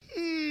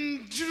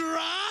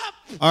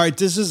All right,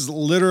 this is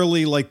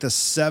literally like the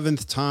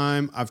 7th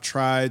time I've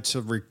tried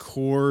to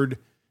record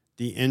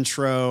the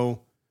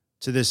intro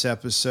to this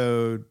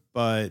episode,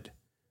 but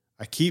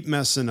I keep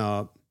messing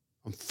up.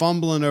 I'm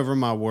fumbling over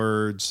my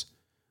words.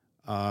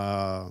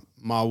 My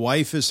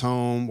wife is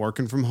home,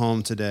 working from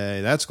home today.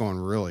 That's going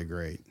really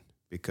great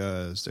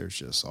because there's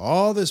just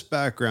all this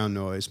background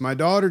noise. My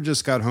daughter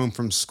just got home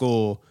from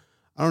school.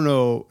 I don't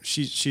know.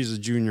 She's a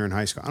junior in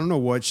high school. I don't know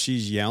what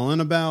she's yelling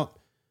about.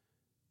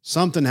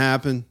 Something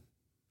happened.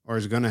 Or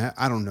is going to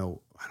I don't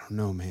know. I don't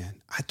know,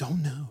 man. I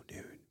don't know,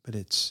 dude. But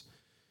it's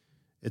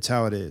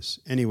how it is.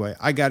 Anyway,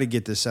 I got to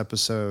get this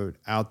episode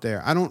out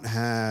there. I don't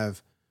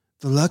have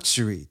the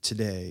luxury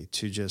today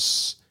to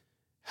just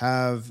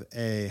have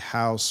a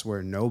house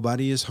where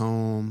nobody is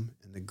home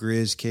and the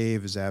Grizz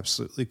Cave is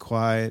absolutely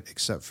quiet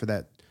except for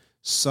that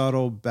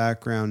subtle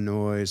background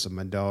noise of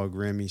my dog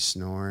Remy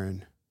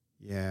snoring.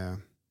 Yeah,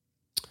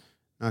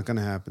 not going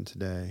to happen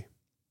today.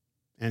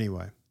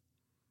 Anyway.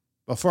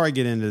 Before I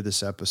get into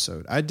this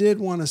episode, I did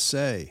want to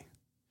say,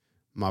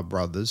 my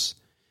brothers,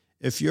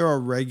 if you're a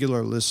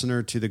regular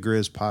listener to the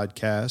Grizz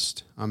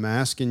podcast, I'm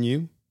asking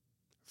you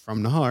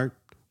from the heart,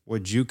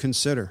 would you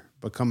consider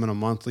becoming a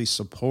monthly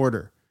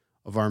supporter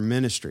of our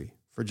ministry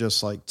for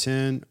just like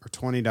 $10 or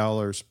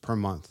 $20 per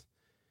month?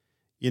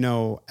 You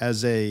know,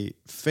 as a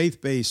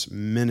faith-based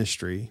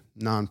ministry,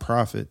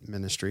 nonprofit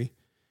ministry,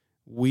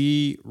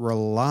 we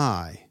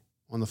rely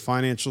on the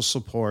financial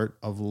support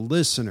of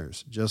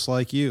listeners just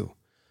like you,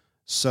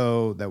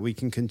 so that we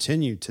can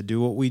continue to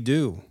do what we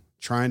do,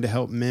 trying to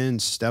help men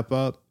step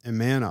up and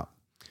man up.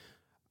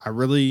 I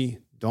really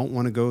don't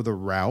want to go the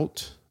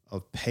route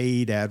of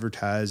paid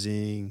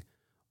advertising,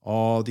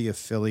 all the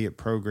affiliate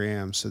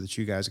programs so that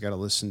you guys got to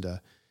listen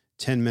to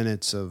 10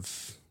 minutes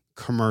of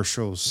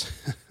commercials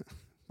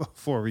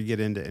before we get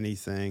into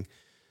anything.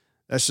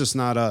 That's just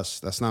not us.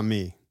 That's not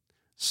me.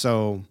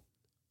 So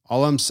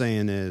all I'm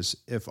saying is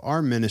if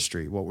our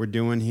ministry, what we're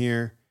doing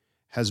here,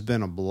 has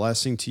been a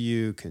blessing to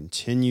you,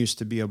 continues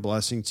to be a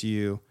blessing to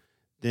you,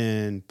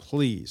 then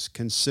please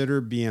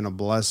consider being a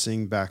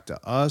blessing back to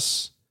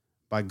us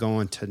by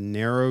going to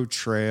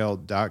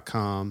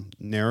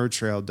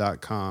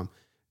narrowtrail.com.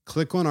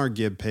 Click on our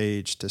Give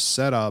page to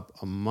set up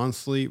a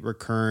monthly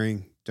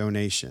recurring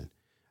donation.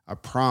 I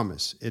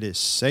promise it is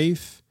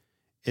safe,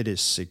 it is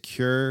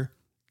secure,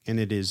 and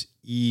it is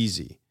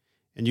easy.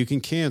 And you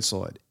can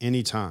cancel it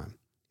anytime.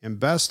 And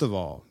best of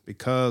all,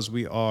 because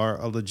we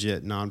are a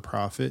legit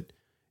nonprofit,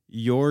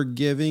 your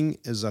giving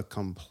is a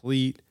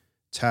complete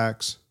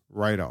tax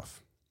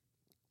write-off.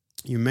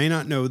 You may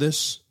not know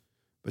this,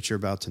 but you're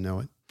about to know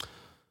it.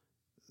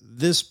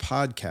 This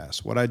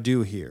podcast, what I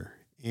do here,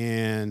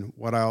 and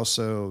what I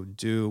also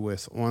do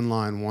with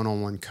online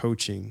one-on-one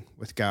coaching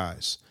with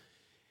guys,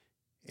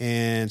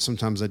 and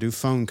sometimes I do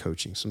phone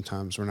coaching.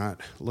 Sometimes we're not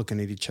looking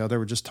at each other.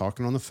 We're just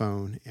talking on the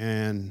phone.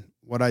 And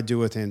what I do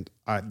with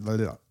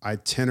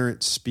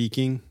itinerant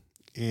speaking,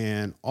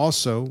 and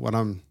also what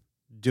I'm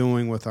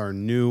doing with our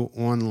new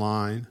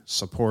online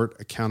support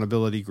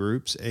accountability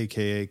groups,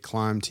 aka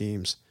climb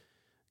teams.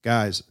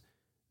 Guys,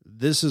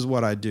 this is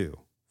what I do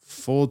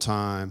full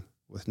time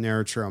with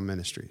Narrow Trail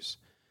Ministries.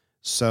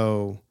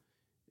 So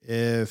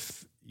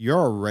if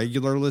you're a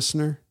regular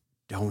listener,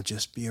 don't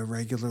just be a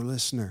regular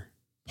listener.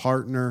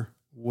 Partner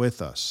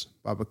with us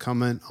by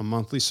becoming a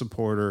monthly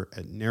supporter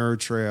at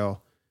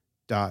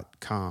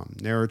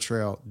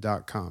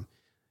narrowtrail.com.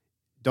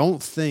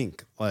 Don't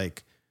think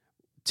like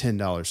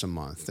 $10 a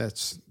month.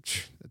 That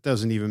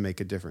doesn't even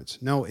make a difference.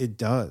 No, it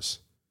does.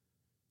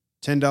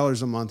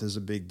 $10 a month is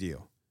a big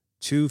deal.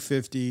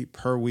 $250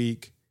 per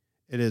week.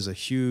 It is a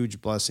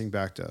huge blessing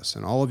back to us.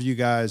 And all of you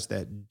guys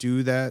that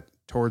do that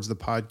towards the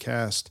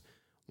podcast,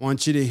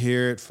 want you to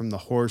hear it from the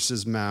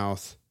horse's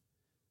mouth.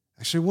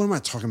 Actually, what am I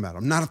talking about?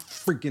 I'm not a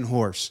freaking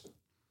horse.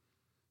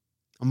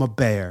 I'm a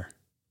bear.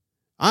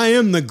 I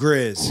am the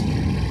Grizz. I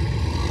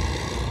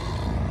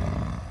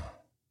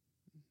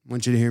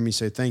want you to hear me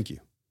say thank you.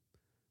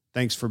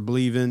 Thanks for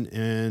believing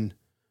in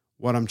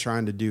what I'm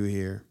trying to do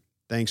here.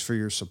 Thanks for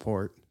your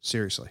support.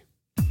 Seriously.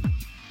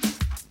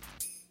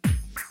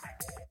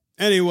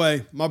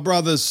 Anyway, my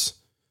brothers,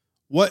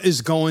 what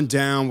is going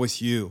down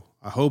with you?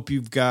 I hope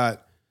you've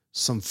got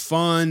some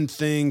fun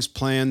things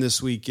planned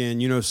this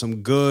weekend. You know,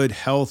 some good,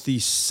 healthy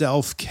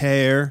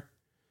self-care.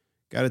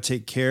 Got to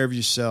take care of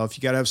yourself.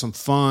 You got to have some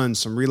fun,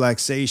 some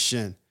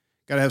relaxation.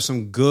 Got to have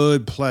some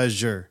good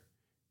pleasure.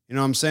 You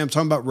know what I'm saying? I'm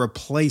talking about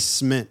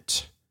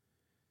replacement.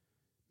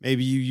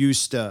 Maybe you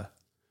used to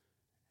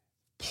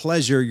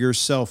pleasure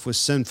yourself with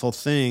sinful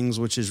things,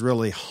 which is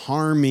really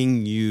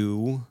harming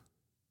you,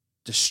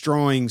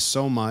 destroying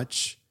so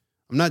much.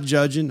 I'm not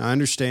judging. I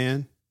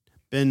understand.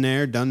 Been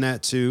there, done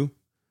that too.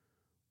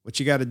 What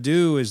you got to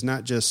do is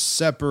not just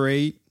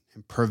separate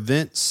and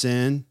prevent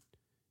sin.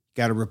 You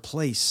got to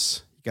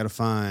replace. You got to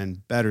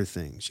find better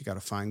things. You got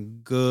to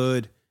find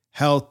good,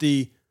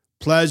 healthy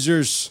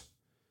pleasures.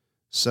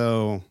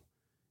 So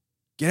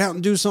get out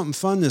and do something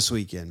fun this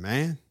weekend,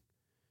 man.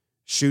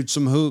 Shoot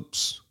some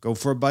hoops. Go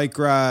for a bike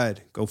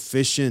ride. Go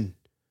fishing.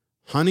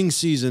 Hunting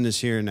season is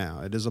here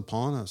now. It is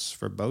upon us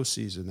for bow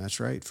season. That's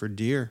right, for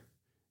deer.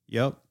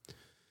 Yep.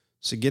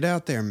 So get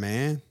out there,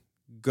 man.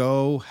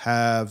 Go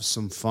have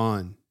some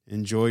fun.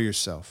 Enjoy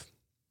yourself.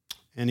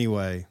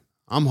 Anyway,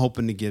 I'm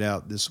hoping to get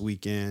out this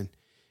weekend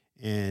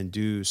and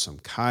do some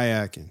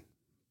kayaking.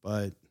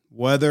 But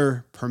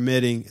weather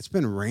permitting, it's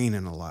been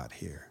raining a lot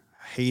here.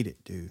 I hate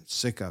it, dude.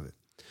 Sick of it.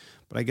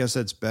 But I guess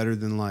that's better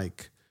than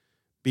like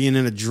being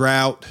in a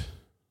drought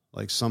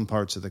like some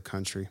parts of the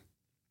country.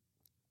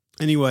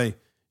 Anyway,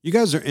 you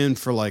guys are in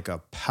for like a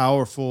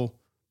powerful,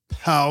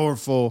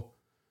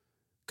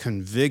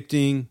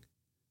 convicting,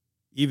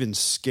 even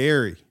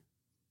scary,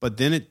 but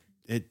then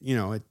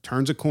it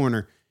turns a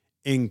corner,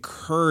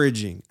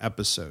 encouraging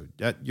episode.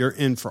 That you're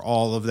in for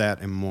all of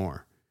that and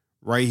more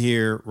right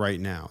here, right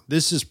now.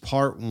 This is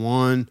part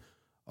 1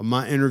 of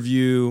my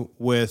interview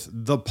with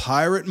the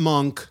pirate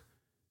monk,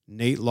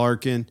 Nate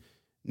Larkin.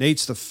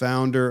 Nate's the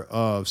founder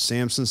of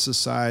Samson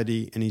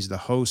Society, and he's the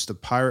host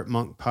of Pirate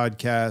Monk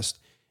Podcast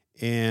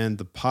and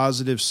the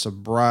Positive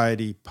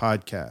Sobriety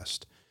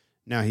Podcast.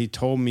 Now, he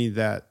told me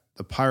that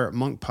the Pirate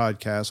Monk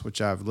Podcast, which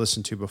I've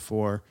listened to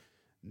before,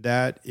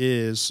 that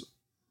is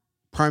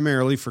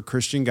primarily for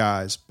Christian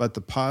guys, but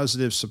the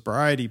Positive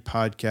Sobriety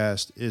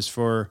Podcast is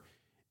for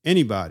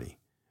anybody,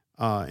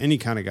 any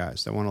kind of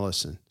guys that want to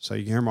listen. So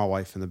you can hear my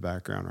wife in the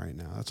background right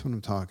now. That's what I'm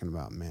talking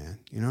about, man.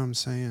 You know what I'm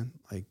saying?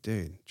 Like,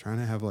 dude, trying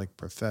to have like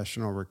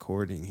professional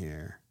recording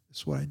here.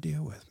 That's what I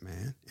deal with,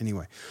 man.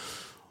 Anyway,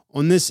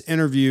 on this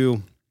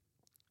interview,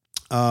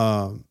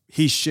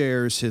 he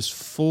shares his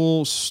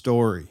full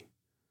story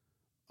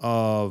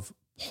of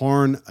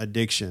porn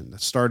addiction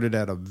that started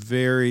at a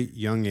very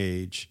young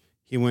age.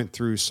 He went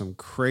through some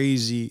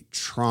crazy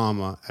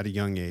trauma at a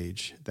young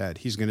age that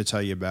he's going to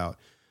tell you about.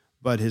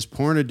 But his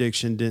porn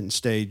addiction didn't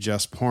stay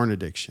just porn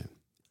addiction.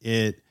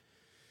 It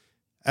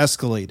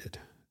escalated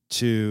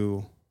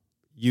to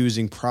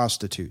using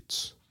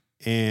prostitutes.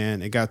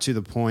 And it got to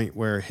the point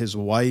where his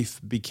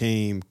wife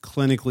became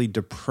clinically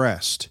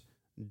depressed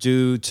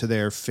due to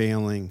their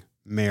failing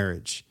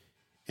marriage.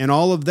 And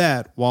all of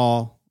that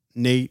while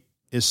Nate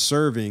is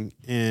serving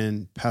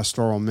in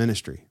pastoral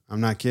ministry.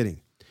 I'm not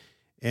kidding.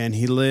 And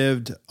he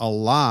lived a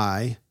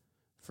lie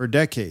for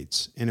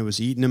decades, and it was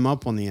eating him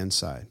up on the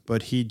inside.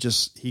 But he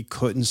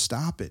couldn't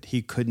stop it.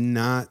 He could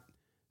not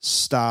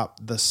stop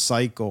the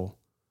cycle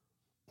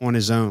on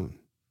his own.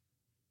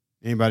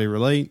 Anybody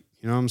relate?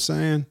 You know what I'm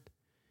saying?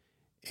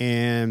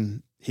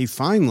 And he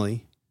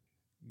finally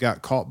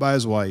got caught by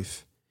his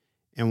wife,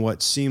 and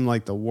what seemed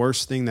like the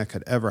worst thing that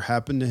could ever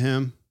happen to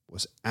him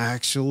was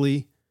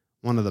actually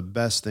one of the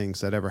best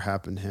things that ever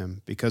happened to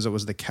him, because it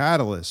was the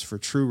catalyst for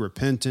true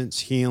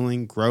repentance,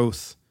 healing,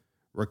 growth,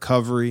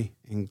 recovery,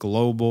 and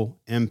global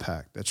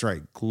impact. That's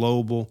right,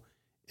 global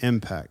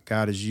impact.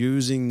 God is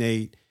using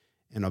Nate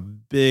in a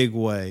big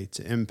way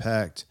to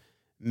impact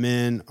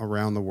men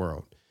around the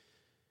world.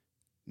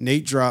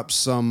 Nate drops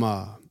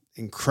some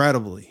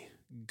incredibly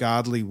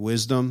godly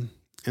wisdom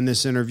in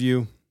this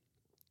interview.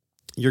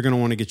 You're going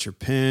to want to get your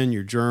pen,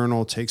 your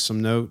journal, take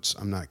some notes.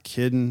 I'm not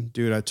kidding.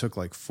 Dude, I took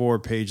like 4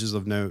 pages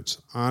of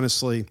notes.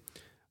 Honestly,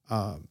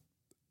 I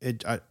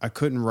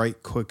couldn't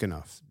write quick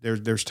enough.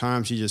 There's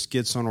times he just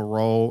gets on a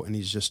roll and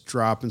he's just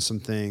dropping some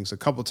things. A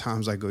couple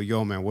times I go,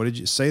 yo, man, what did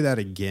you say that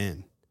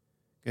again?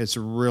 It's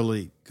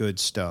really good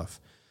stuff.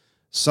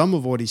 Some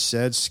of what he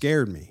said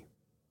scared me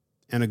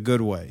in a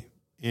good way.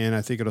 And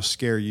I think it'll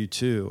scare you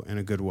too in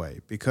a good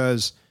way.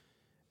 Because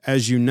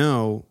as you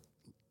know,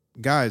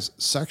 guys,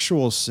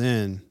 sexual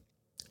sin,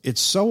 it's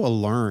so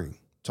alluring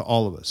to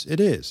all of us. It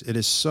is. It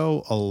is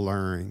so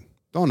alluring.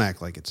 Don't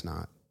act like it's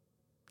not.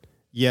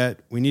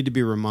 Yet we need to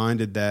be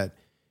reminded that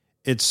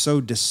it's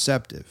so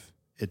deceptive.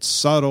 It's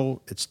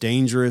subtle. It's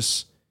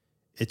dangerous.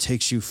 It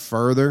takes you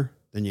further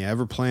than you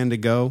ever planned to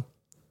go.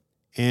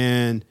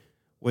 And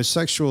with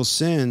sexual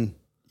sin,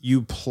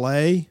 you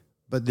play,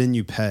 but then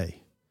you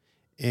pay.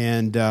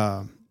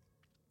 And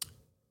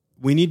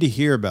we need to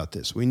hear about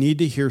this. We need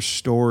to hear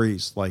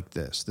stories like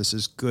this. This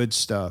is good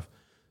stuff.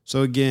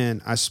 So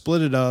again, I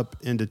split it up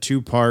into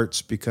 2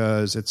 parts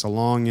because it's a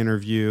long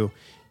interview.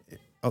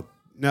 Oh,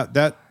 now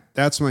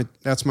that's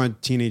my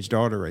teenage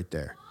daughter right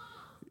there.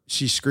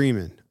 She's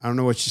screaming. I don't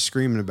know what she's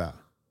screaming about.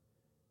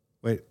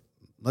 Wait,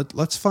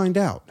 let's find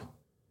out.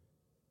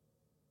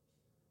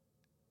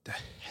 The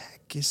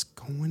heck is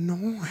going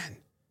on?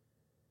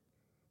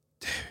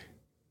 Dude,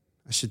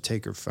 I should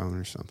take her phone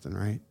or something,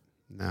 right?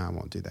 Nah, I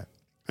won't do that.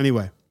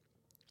 Anyway,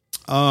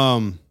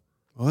 what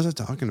was I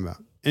talking about?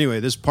 Anyway,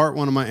 this part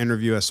 1 of my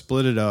interview, I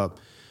split it up.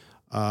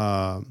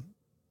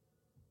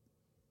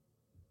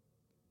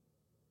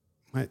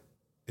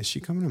 Is she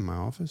coming in my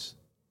office?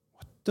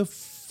 What the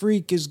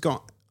freak is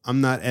going?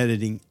 I'm not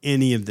editing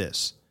any of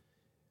this.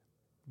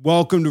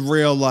 Welcome to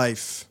real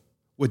life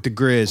with the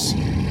Grizz.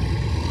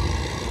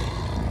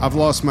 I've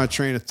lost my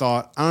train of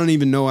thought. I don't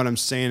even know what I'm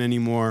saying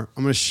anymore.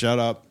 I'm going to shut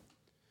up.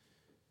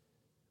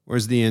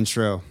 Where's the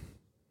intro?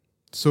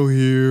 So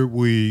here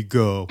we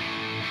go.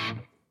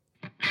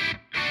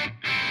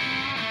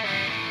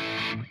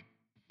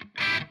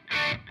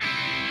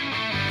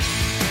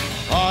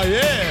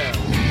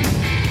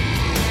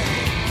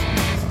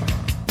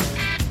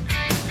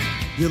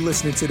 You're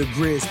listening to the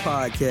Grizz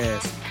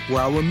Podcast,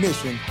 where our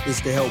mission is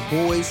to help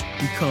boys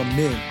become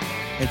men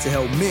and to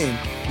help men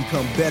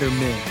become better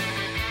men.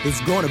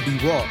 It's going to be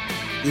raw,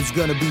 it's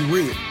going to be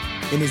real,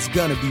 and it's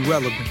going to be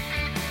relevant.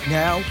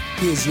 Now,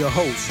 here's your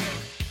host,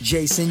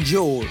 Jason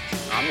George.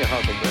 I'm your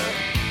Huckleberry.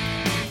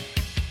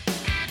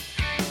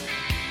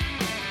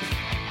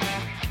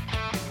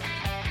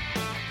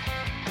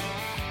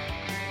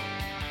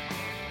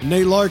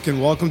 Nate Larkin,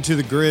 welcome to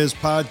the Grizz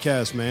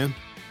Podcast, man.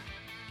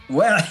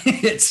 Well,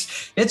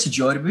 it's a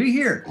joy to be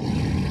here.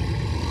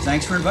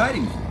 Thanks for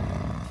inviting me.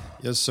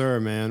 Yes, sir,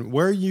 man.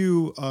 Where are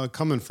you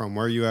coming from?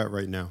 Where are you at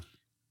right now?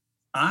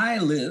 I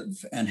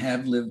live and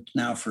have lived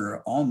now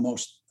for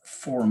almost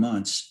 4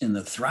 months in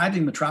the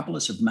thriving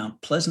metropolis of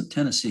Mount Pleasant,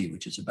 Tennessee,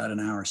 which is about an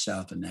hour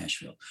south of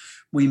Nashville.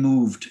 We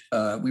moved,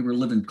 we were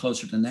living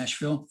closer to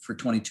Nashville for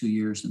 22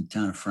 years in the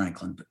town of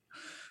Franklin, but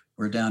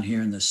we're down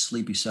here in this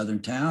sleepy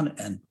southern town,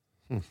 and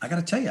I got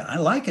to tell you, I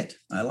like it.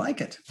 I like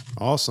it.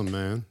 Awesome,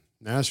 man.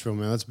 Nashville,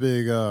 man. That's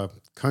big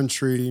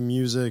country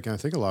music, and I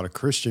think a lot of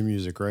Christian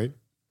music, right?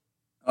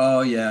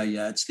 Oh,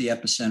 yeah. It's the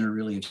epicenter,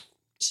 really, of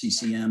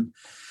CCM.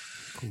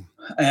 Cool.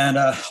 And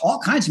all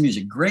kinds of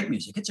music, great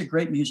music. It's a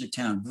great music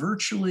town.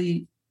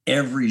 Virtually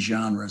every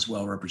genre is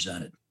well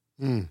represented.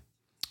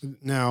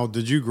 Now,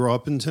 did you grow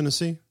up in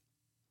Tennessee?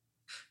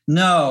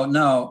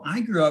 No.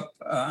 I grew up,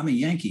 I'm a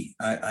Yankee.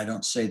 I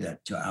don't say that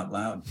out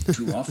loud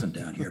too often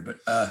down here, but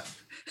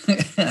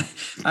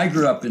I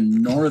grew up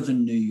in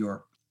northern New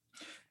York,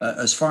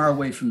 as far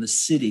away from the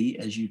city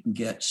as you can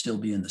get, still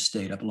be in the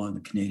state, up along the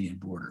Canadian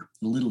border,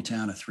 a little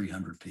town of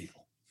 300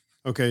 people.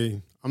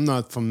 Okay, I'm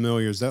not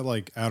familiar. Is that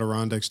like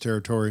Adirondacks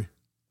territory?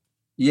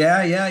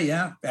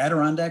 Yeah.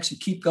 Adirondacks,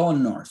 and keep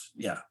going north.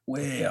 Yeah,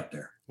 way up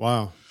there.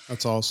 Wow,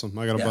 that's awesome.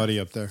 I got a buddy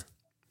up there.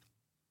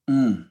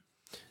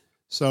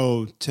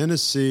 So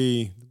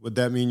Tennessee, would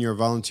that mean you're a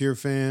Volunteer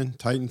fan,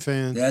 Titan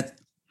fan?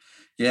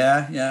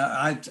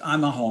 Yeah.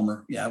 I'm a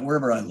homer. Yeah,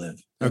 wherever I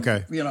live.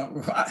 Okay. You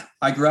know,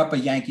 I grew up a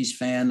Yankees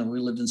fan, and we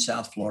lived in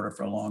South Florida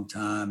for a long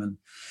time, and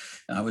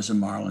I was a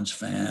Marlins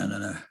fan,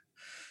 and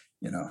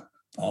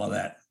all of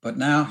that. But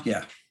now,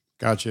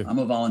 gotcha. I'm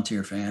a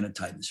Volunteer fan, a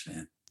Titans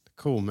fan.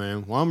 Cool,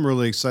 man. Well, I'm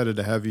really excited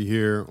to have you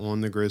here on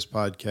the Grizz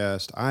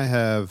Podcast. I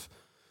have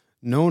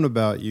known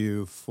about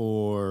you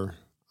for,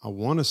 I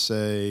want to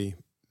say,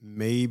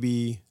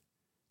 maybe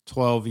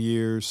 12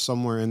 years,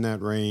 somewhere in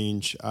that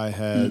range. I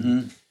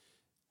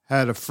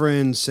had a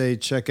friend say,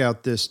 check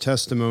out this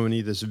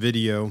testimony, this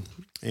video,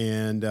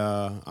 and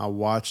I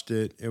watched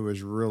it. It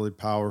was really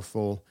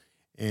powerful,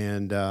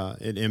 and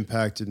it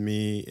impacted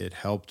me. It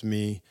helped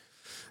me,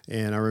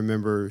 and I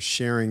remember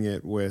sharing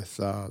it with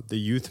the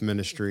youth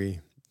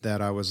ministry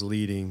that I was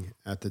leading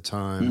at the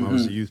time. I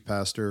was a youth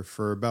pastor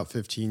for about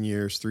 15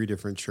 years, 3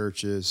 different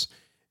churches,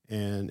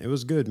 and it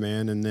was good,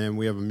 man. And then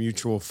we have a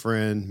mutual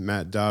friend,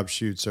 Matt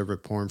Dobschutz, over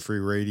at Porn Free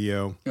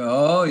Radio.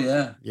 Oh,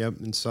 yeah. Yep.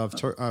 And so I've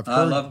heard,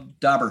 I love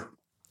Dauber.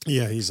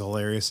 Yeah, he's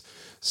hilarious.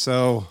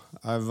 So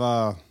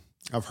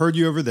I've heard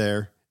you over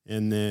there,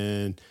 and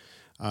then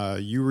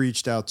you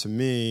reached out to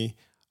me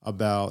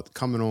about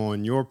coming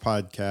on your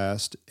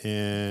podcast,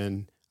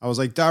 and I was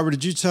like, Dauber,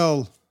 did you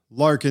tell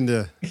Larkin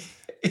to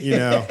do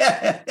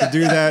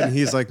that? And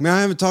he's like, man,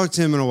 I haven't talked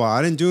to him in a while.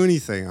 I didn't do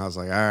anything. I was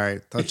like, all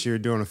right, thought you were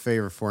doing a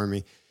favor for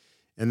me.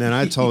 And then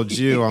I told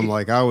you, I'm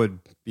like, I would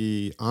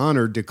be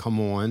honored to come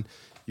on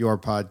your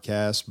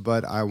podcast,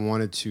 but I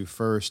wanted to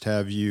first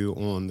have you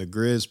on the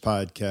Grizz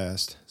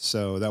Podcast.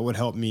 So that would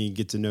help me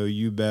get to know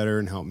you better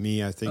and help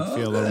me, I think,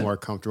 feel a little more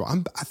comfortable.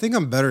 I think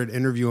I'm better at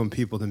interviewing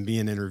people than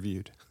being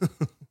interviewed.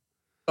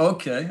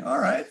 Okay. All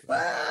right.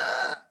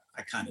 Well,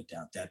 I kind of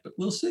doubt that, but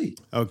we'll see.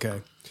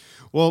 Okay.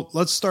 Well,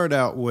 let's start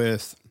out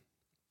with,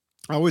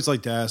 I always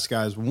like to ask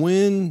guys,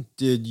 when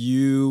did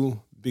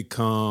you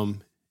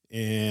become,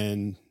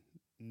 and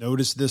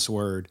notice this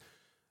word,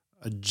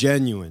 a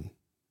genuine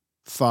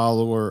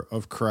follower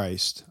of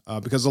Christ?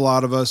 Because a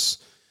lot of us,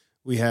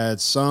 we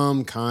had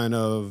some kind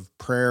of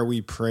prayer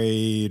we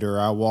prayed, or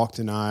I walked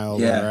an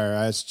aisle, or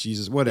I asked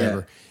Jesus, whatever.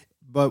 Yeah.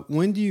 But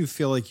when do you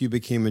feel like you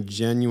became a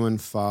genuine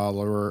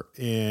follower,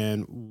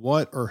 and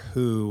what or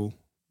who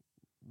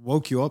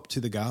woke you up to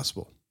the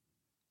gospel?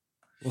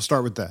 We'll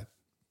start with that.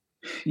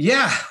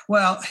 Yeah.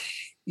 Well,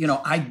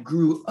 I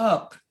grew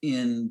up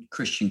in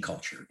Christian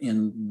culture,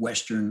 in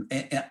Western,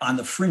 on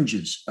the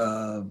fringes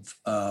of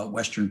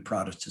Western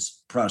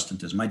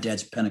Protestantism. My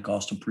dad's a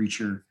Pentecostal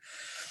preacher.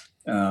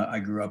 I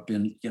grew up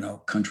in,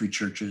 country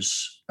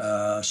churches,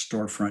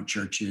 storefront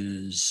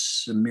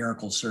churches,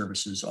 miracle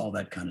services, all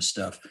that kind of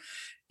stuff.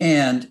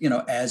 And,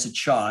 as a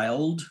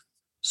child,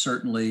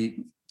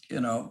 certainly,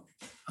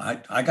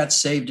 I got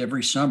saved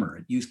every summer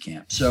at youth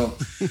camp. So,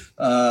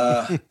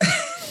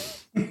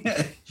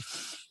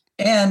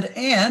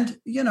 and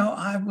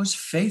I was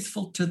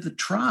faithful to the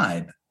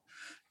tribe,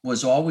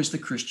 was always the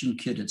Christian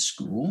kid at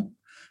school.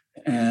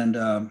 And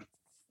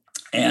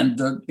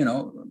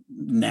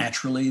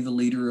naturally the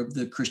leader of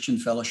the Christian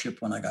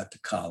fellowship when I got to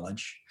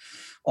college,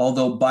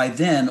 although by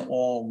then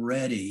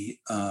already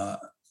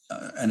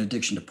an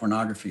addiction to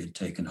pornography had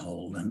taken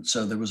hold. And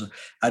so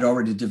I'd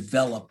already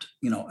developed,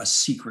 a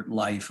secret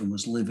life and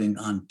was living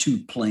on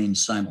two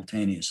planes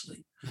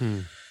simultaneously.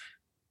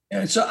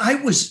 And so I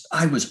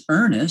was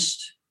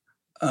earnest.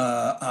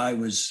 I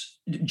was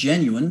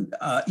genuine,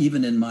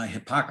 even in my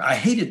hypocrisy. I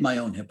hated my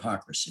own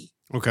hypocrisy.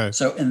 Okay.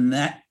 So in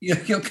that,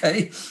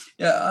 okay.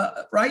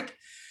 Right.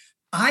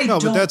 But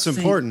that's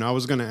important. I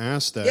was going to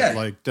ask that. Yeah,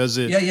 like, does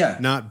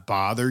it not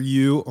bother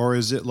you, or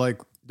is it like,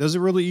 does it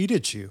really eat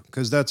at you?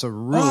 Because that's a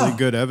really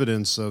good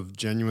evidence of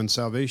genuine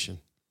salvation.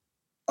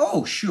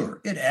 Oh, sure.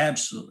 It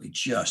absolutely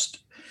just,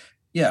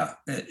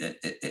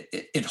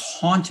 it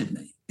haunted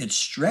me. It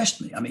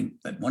stressed me. I mean,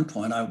 at one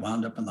point I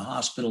wound up in the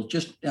hospital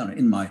just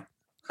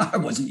I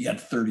wasn't yet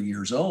 30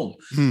 years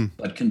old,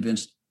 but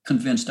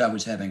convinced I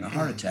was having a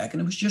heart attack.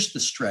 And it was just the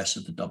stress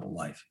of the double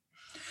life.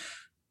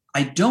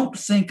 I don't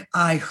think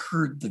I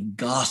heard the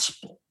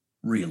gospel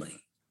really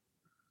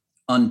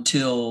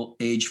until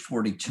age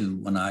 42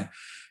 when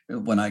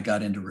I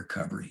got into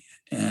recovery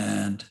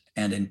and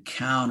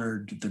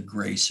encountered the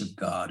grace of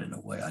God in a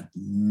way I'd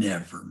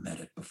never met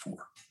it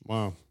before.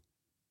 Wow.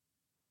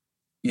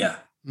 Yeah.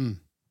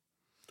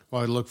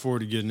 Well, I look forward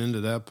to getting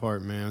into that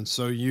part, man.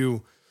 So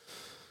you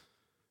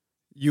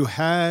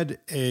had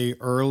a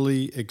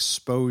early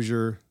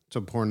exposure to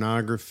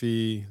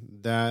pornography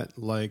that,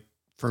 like,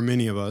 for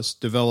many of us,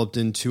 developed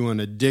into an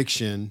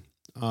addiction.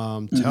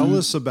 Tell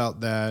us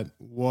about that.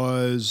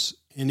 Was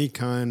any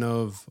kind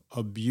of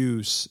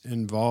abuse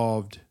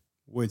involved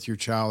with your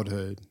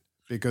childhood?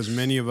 Because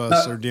many of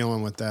us are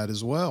dealing with that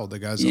as well, the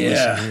guys that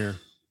listen here.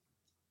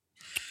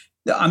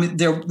 I mean,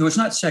 there was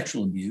not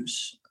sexual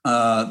abuse.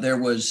 There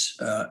was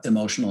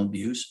emotional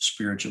abuse,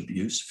 spiritual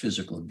abuse,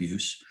 physical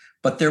abuse.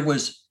 But there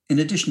was, in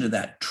addition to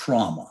that,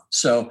 trauma.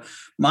 So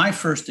my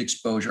first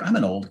exposure, I'm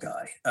an old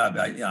guy.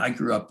 I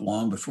grew up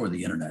long before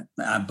the internet,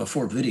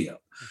 before video.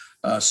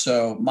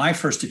 So my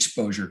first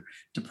exposure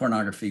to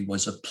pornography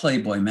was a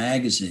Playboy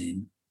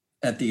magazine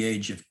at the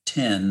age of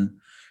 10,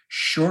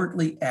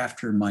 shortly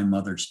after my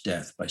mother's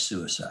death by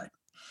suicide.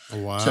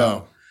 Oh, wow.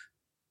 So,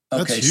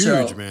 that's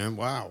huge, man.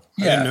 Wow.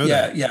 I didn't know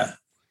that.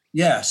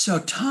 Yeah. So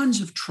tons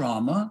of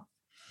trauma.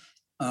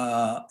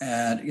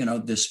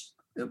 And, this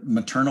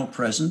maternal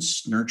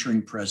presence,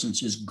 nurturing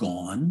presence is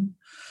gone.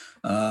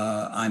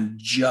 I'm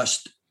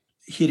just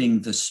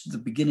hitting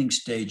the beginning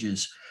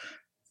stages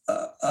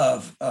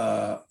of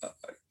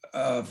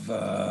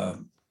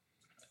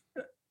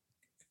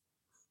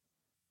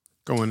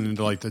going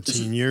into like the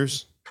teen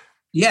years.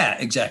 Yeah,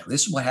 exactly.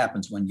 This is what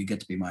happens when you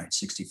get to be my age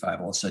 65.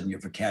 All of a sudden, your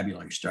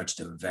vocabulary starts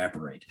to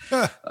evaporate.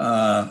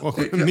 Well,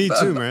 me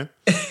too, man.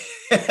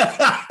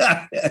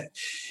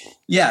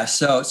 Yeah,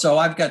 so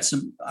I've got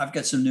some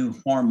new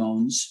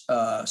hormones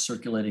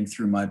circulating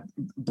through my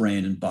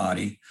brain and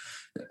body.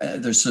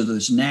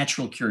 There's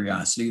natural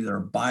curiosity. There are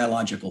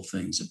biological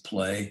things at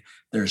play.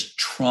 There's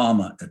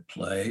trauma at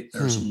play.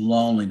 There's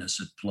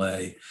loneliness at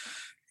play,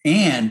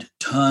 and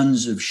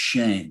tons of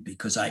shame,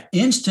 because I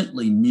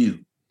instantly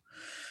knew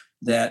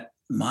that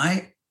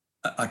my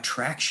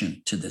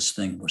attraction to this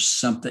thing was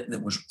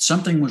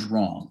something was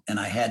wrong, and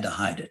I had to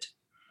hide it.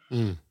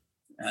 And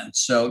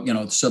so,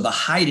 so the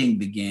hiding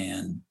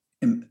began,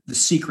 and the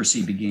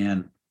secrecy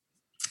began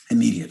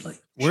immediately.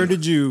 Where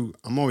did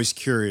I'm always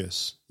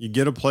curious. You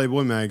get a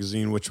Playboy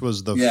magazine, which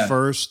was the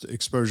first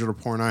exposure to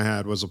porn I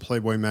had, was a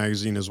Playboy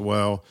magazine as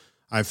well.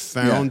 I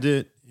found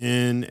it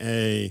in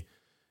a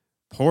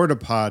porta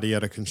potty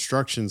at a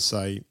construction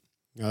site.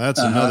 Now, that's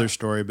another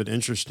story, but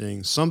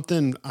interesting.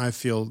 Something I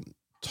feel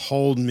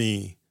told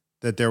me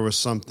that there was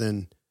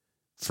something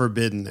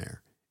forbidden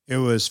there. It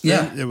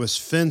was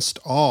fenced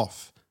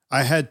off.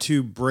 I had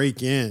to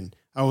break in.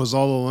 I was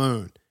all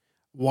alone.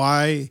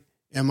 Why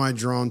am I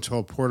drawn to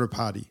a porta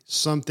potty?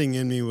 Something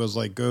in me was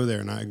like, go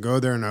there. And I go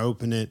there and I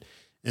open it,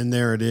 and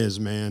there it is,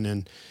 man.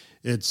 And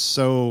it's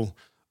so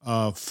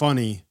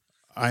funny.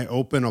 I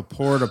open a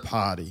porta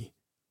potty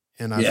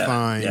and I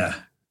find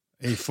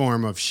a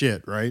form of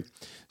shit, right?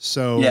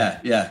 So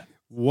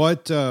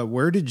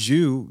where did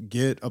you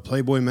get a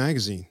Playboy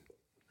magazine?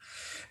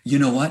 You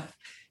know what?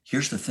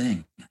 Here's the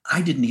thing.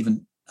 I didn't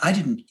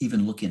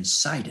even look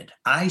inside it.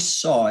 I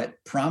saw it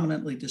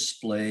prominently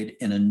displayed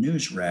in a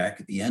news rack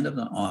at the end of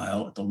the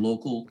aisle at the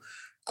local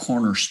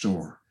corner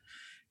store.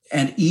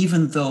 And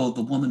even though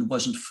the woman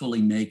wasn't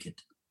fully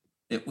naked,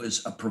 it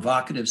was a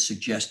provocative,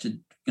 suggestive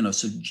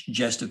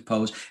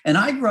pose. And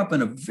I grew up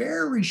in a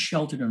very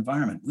sheltered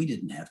environment. We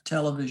didn't have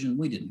television.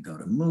 We didn't go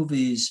to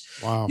movies.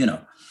 Wow.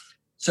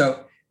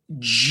 So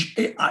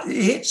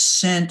it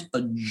sent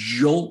a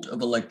jolt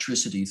of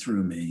electricity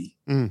through me.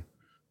 And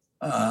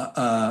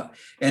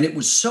it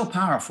was so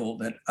powerful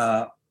that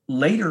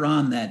later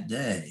on that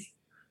day,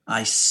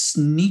 I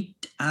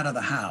sneaked out of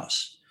the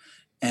house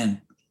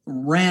and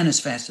ran as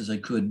fast as I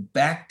could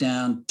back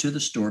down to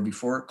the store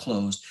before it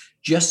closed,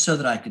 just so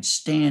that I could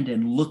stand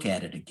and look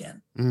at it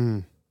again.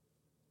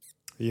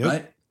 Yep.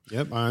 Right?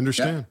 Yep. I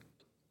understand.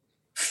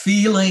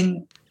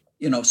 Feeling,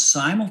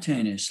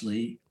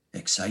 simultaneously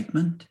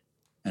excitement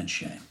and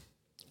shame.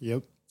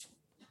 Yep.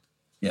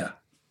 Yeah.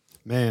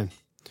 Man.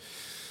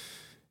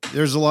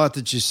 There's a lot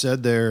that you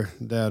said there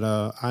that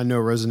I know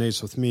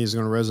resonates with me, is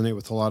going to resonate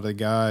with a lot of the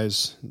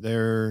guys.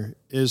 There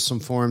is some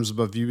forms of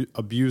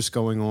abuse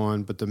going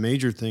on, but the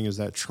major thing is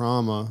that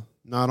trauma,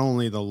 not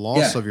only the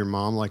loss of your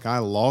mom, like I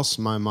lost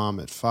my mom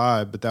at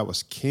 5, but that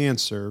was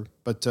cancer,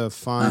 but to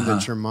find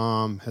that your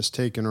mom has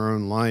taken her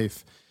own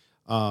life,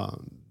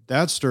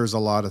 that stirs a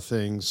lot of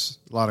things,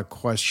 a lot of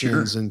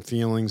questions and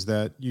feelings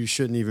that you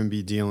shouldn't even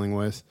be dealing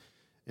with.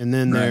 And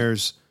then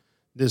there's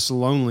this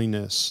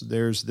loneliness.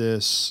 There's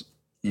this,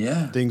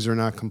 things are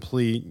not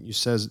complete. You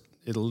says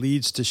it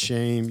leads to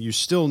shame.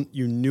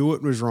 You knew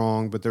it was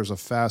wrong, but there's a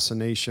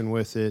fascination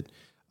with it.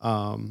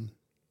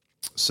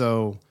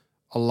 So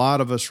a lot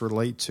of us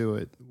relate to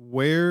it.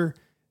 Where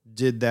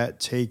did that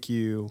take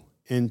you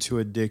into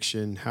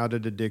addiction? How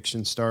did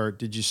addiction start?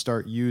 Did you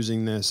start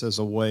using this as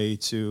a way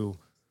to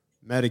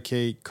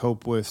medicate,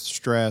 cope with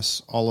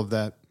stress, all of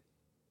that?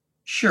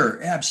 Sure,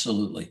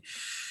 absolutely.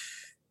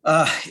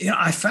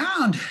 I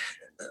found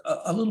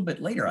a little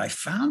bit later, I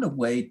found a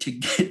way to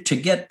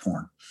get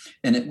porn.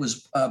 And it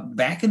was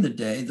back in the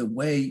day, the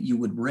way you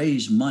would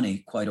raise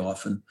money quite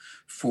often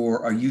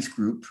for a youth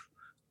group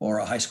or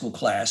a high school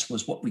class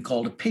was what we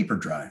called a paper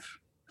drive.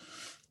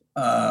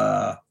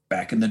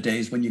 Back in the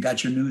days when you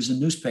got your news in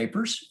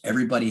newspapers,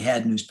 everybody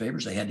had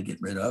newspapers they had to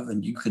get rid of.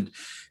 And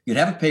you'd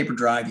have a paper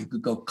drive. You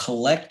could go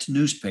collect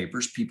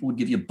newspapers. People would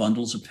give you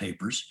bundles of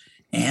papers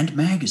and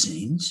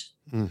magazines.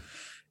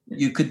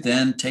 You could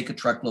then take a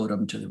truckload of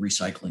them to the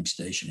recycling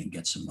station and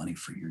get some money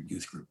for your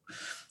youth group.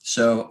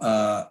 So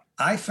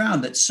I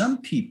found that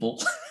some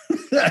people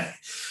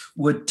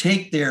would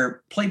take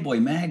their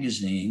Playboy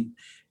magazine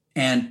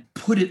and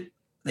they'd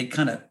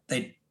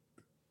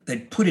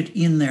put it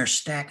in their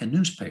stack of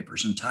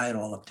newspapers and tie it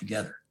all up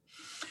together.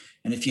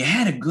 And if you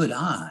had a good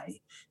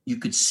eye, you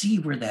could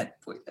see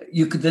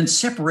you could then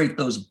separate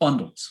those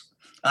bundles.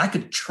 I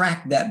could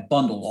track that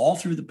bundle all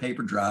through the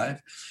paper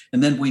drive,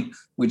 and then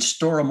we'd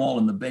store them all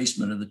in the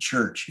basement of the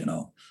church,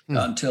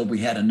 until we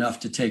had enough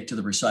to take to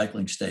the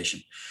recycling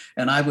station.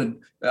 And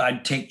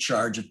I'd take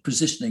charge of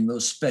positioning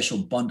those special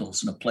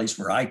bundles in a place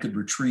where I could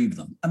retrieve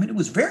them. I mean, it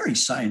was very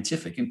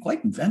scientific and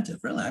quite inventive,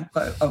 really. I'm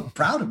quite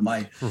proud of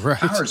my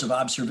powers of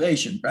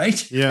observation,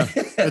 right? Yeah.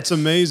 It's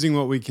amazing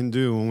what we can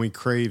do when we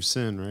crave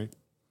sin, right?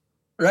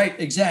 Right,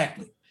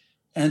 exactly.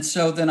 And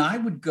so then I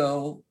would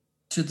go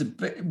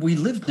we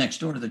lived next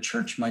door to the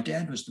church. My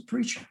dad was the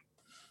preacher.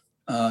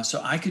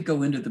 So I could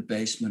go into the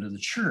basement of the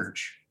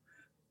church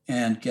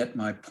and get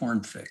my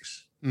porn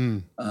fix.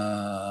 And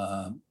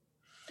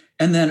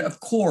then,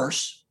 of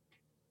course,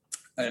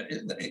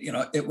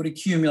 it would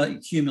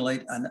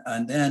accumulate.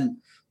 And then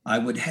I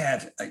would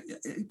have,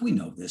 we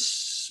know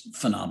this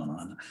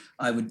phenomenon.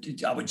 I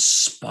would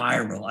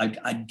spiral.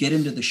 I'd get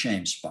into the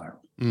shame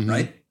spiral,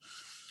 right?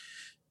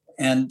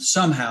 And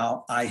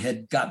somehow I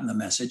had gotten the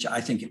message. I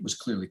think it was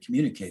clearly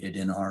communicated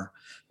in our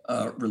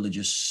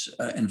religious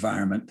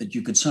environment that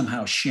you could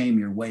somehow shame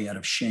your way out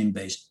of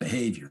shame-based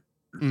behavior.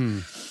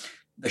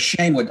 The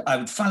shame I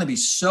would finally be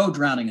so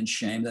drowning in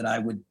shame that I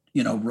would,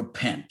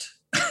 repent.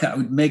 I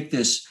would make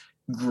this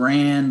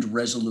grand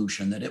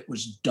resolution that it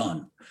was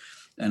done.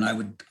 And I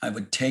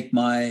would take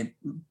my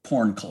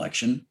porn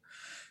collection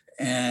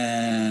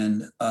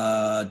and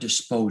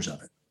dispose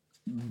of it,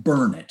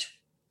 burn it.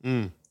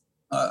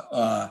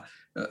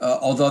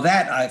 Although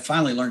that I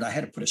finally learned I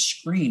had to put a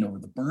screen over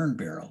the burn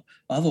barrel.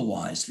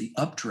 Otherwise, the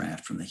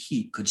updraft from the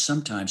heat could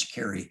sometimes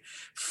carry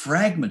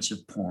fragments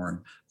of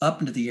porn up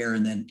into the air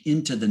and then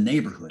into the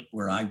neighborhood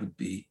where I would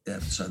be.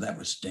 So that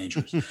was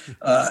dangerous.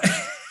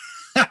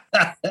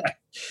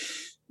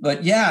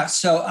 But yeah,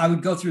 so I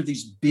would go through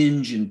these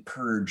binge and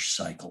purge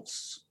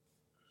cycles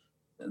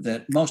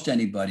that most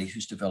anybody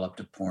who's developed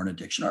a porn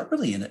addiction, or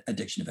really an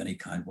addiction of any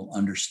kind, will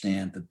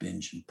understand the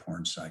binge and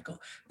porn cycle.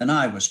 And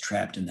I was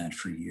trapped in that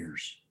for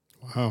years.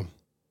 Wow.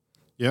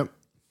 Yep.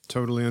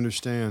 Totally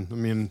understand. I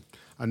mean,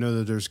 I know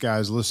that there's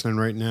guys listening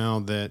right now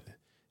that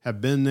have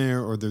been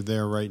there or they're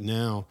there right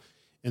now.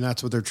 And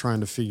that's what they're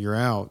trying to figure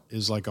out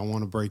is like, I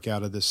want to break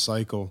out of this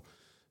cycle.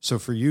 So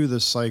for you,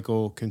 this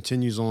cycle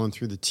continues on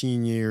through the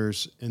teen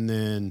years. And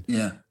then,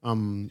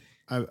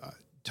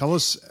 tell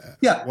us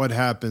what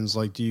happens.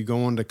 Like, do you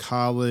go on to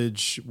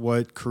college?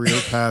 What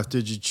career path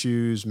did you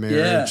choose?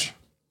 Marriage?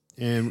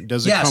 And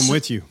does it come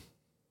with you?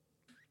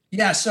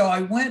 Yeah. So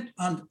I went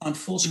on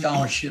full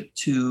scholarship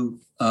to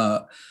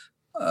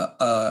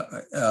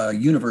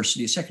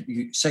university, a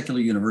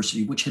secular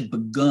university, which had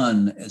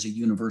begun as a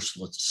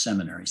Universalist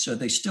seminary. So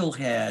they still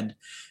had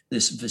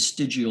this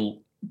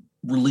vestigial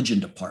religion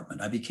department.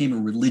 I became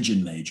a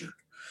religion major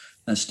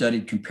and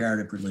studied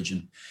comparative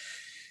religion.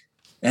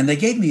 And they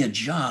gave me a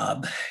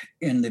job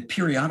in the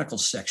periodical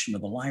section of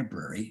the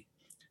library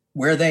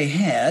where they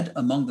had,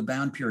 among the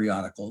bound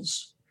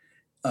periodicals,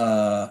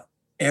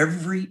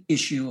 every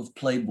issue of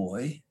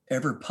Playboy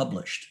ever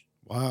published.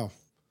 Wow.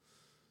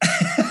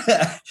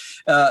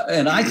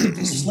 And I could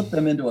slip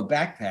them into a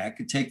backpack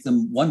and take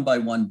them one by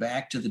one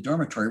back to the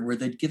dormitory where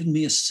they'd given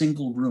me a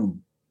single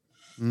room.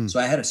 So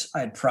I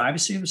had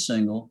privacy of a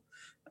single.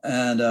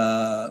 And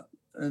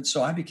and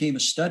so I became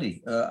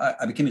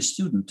I became a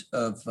student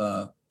of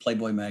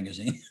Playboy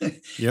magazine.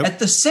 Yep. At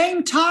the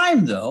same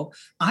time, though,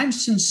 I'm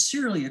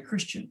sincerely a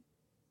Christian.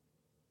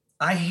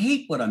 I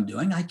hate what I'm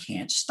doing. I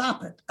can't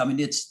stop it. I mean,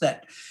 it's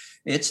that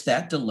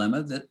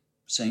dilemma that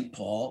St.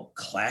 Paul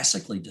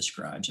classically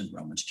describes in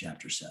Romans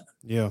chapter 7.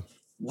 Yeah.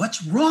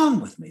 What's wrong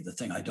with me? The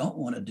thing I don't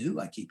want to do,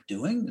 I keep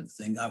doing. The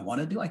thing I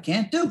want to do, I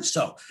can't do.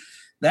 So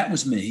that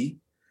was me.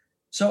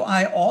 So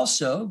I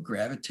also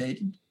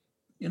gravitated,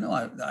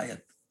 I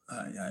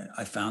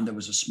found there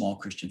was a small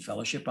Christian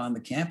fellowship on the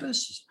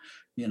campus.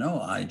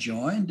 I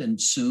joined and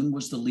soon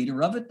was the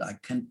leader of it. I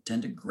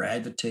tend to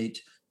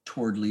gravitate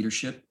toward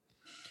leadership.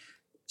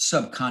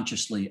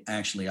 Subconsciously,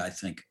 actually, I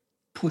think,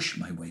 push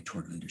my way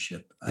toward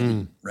leadership. I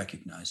didn't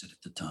recognize it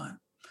at the time.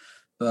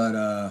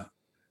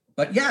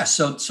 But yeah,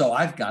 so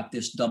I've got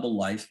this double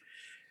life.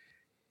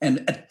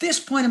 And at this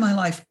point in my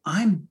life,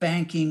 I'm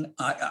banking,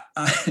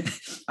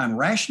 I'm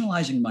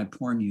rationalizing my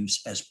porn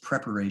use as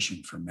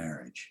preparation for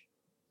marriage.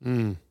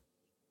 Thinking,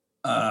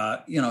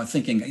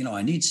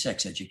 I need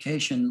sex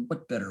education.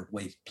 What better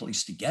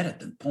place to get it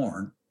than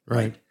porn?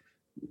 Right.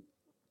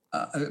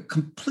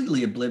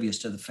 Completely oblivious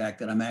to the fact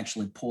that I'm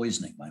actually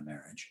poisoning my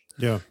marriage.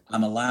 Yeah.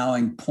 I'm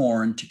allowing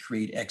porn to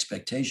create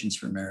expectations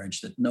for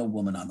marriage that no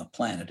woman on the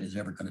planet is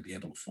ever going to be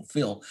able to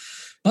fulfill.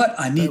 But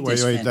I meet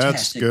this fantastic...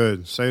 That's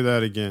good. Say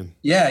that again.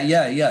 Yeah.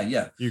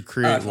 You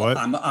create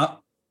what?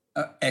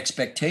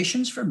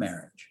 Expectations for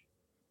marriage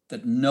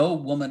that no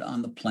woman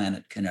on the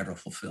planet can ever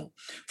fulfill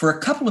for a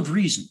couple of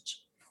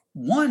reasons.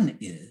 One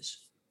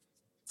is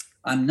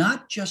I'm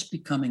not just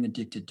becoming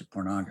addicted to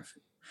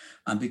pornography.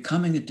 I'm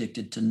becoming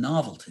addicted to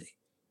novelty.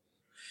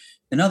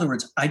 In other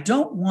words, I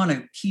don't want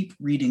to keep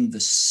reading the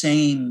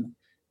same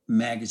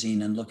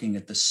magazine and looking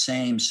at the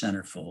same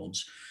centerfolds.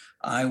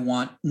 I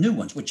want new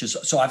ones,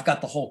 so I've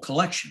got the whole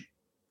collection.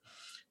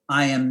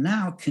 I am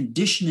now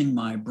conditioning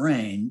my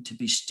brain to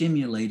be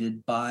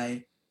stimulated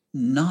by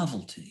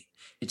novelty.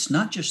 It's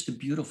not just the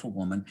beautiful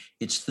woman,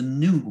 it's the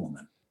new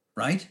woman,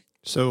 right?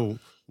 So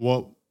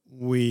what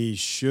we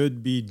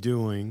should be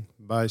doing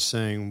by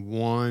saying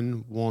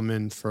one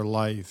woman for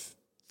life,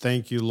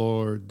 thank you,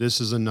 Lord, this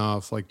is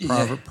enough. Like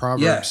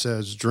Proverbs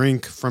says,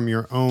 drink from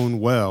your own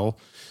well.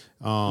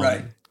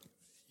 Right.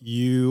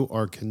 You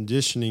are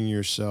conditioning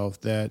yourself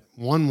that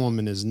one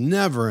woman is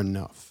never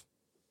enough.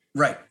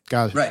 Right.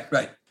 Got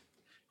it.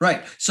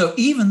 Right. So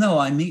even though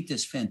I meet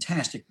this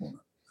fantastic woman,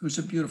 who's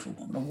a beautiful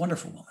woman, a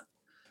wonderful woman,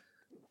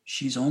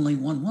 she's only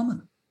one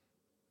woman.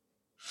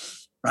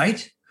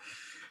 Right?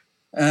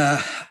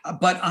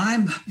 But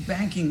I'm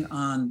banking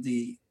on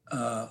the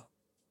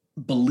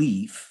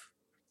belief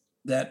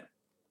that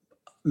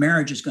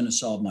marriage is going to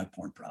solve my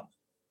porn problem.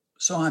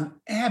 So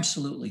I'm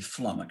absolutely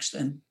flummoxed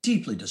and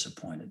deeply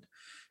disappointed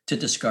to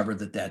discover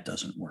that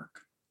doesn't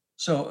work.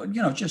 So,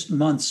 just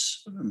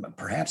months,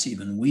 perhaps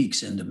even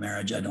weeks into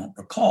marriage, I don't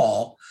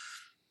recall,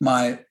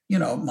 my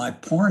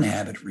porn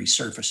habit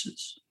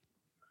resurfaces.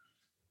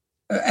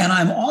 And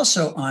I'm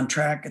also on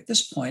track at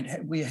this point.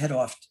 We head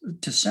off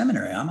to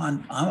seminary.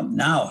 I'm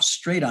now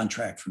straight on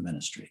track for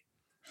ministry.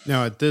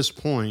 Now, at this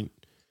point,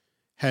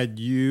 had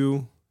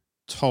you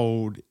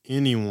told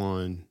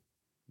anyone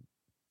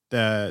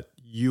that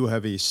you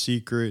have a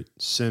secret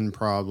sin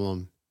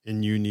problem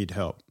and you need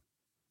help?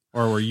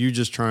 Or were you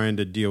just trying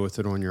to deal with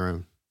it on your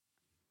own?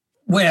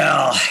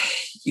 Well,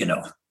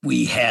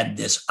 we had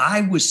this.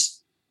 I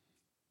was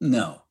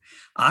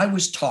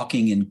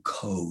talking in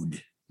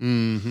code.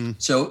 Mm-hmm.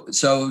 So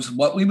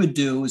what we would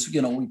do is,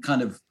 we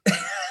kind of,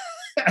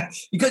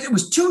 because it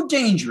was too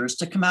dangerous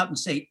to come out and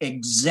say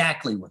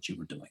exactly what you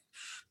were doing,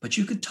 but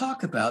you could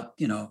talk about,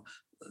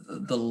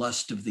 the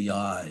lust of the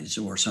eyes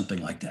or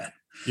something like that.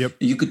 Yep.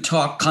 You could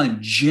talk kind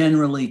of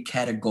generally,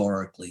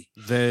 categorically.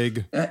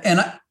 Vague.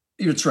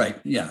 It's right.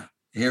 Yeah.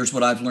 Here's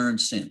what I've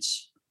learned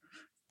since.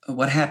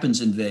 What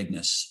happens in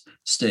vagueness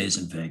stays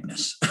in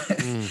vagueness.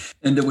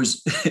 And there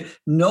was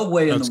no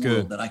way in the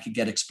world that I could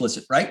get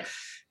explicit, right?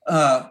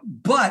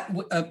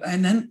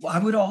 And then I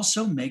would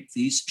also make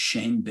these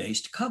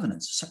shame-based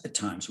covenants at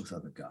times with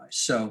other guys.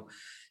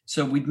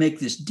 So we'd make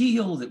this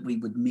deal that we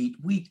would meet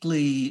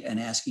weekly and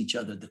ask each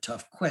other the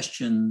tough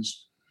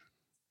questions.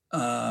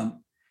 And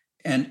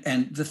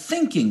the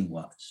thinking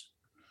was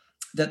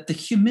that the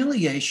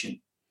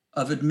humiliation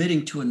of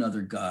admitting to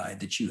another guy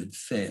that you had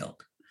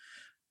failed,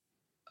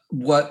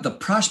 what the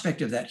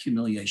prospect of that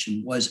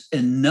humiliation was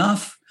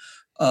enough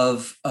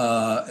of,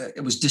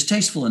 it was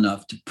distasteful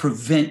enough to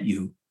prevent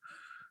you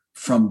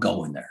from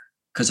going there.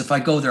 Because if I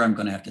go there, I'm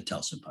going to have to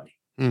tell somebody.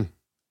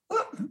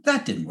 Well,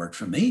 that didn't work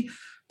for me.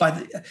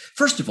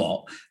 First of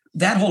all,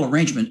 that whole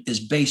arrangement is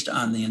based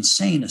on the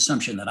insane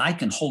assumption that I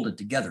can hold it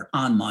together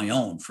on my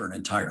own for an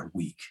entire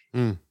week.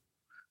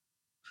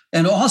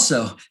 And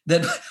also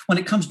that when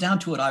it comes down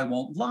to it, I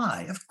won't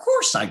lie. Of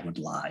course I would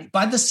lie.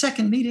 By the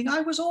second meeting,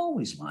 I was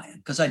always lying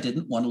because I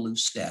didn't want to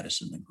lose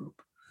status in the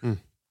group,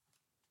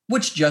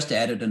 which just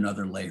added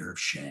another layer of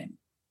shame.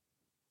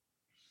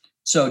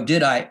 So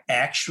did I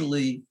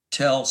actually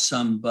tell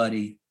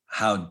somebody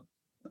how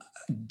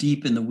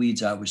deep in the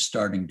weeds I was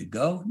starting to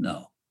go?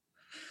 No.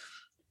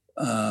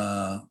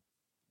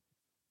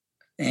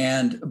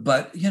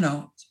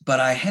 But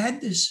I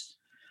had this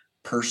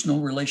personal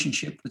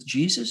relationship with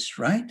Jesus,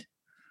 right?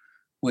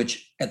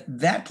 Which at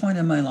that point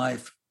in my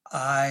life,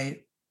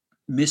 I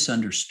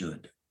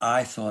misunderstood.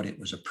 I thought it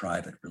was a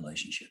private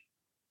relationship.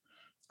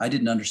 I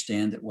didn't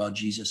understand that while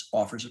Jesus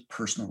offers a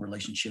personal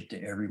relationship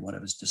to every one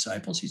of his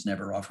disciples, he's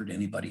never offered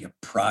anybody a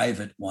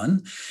private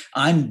one.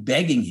 I'm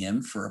begging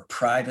him for a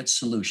private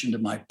solution to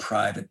my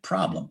private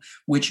problem,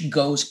 which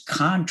goes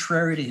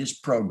contrary to his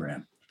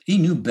program. He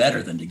knew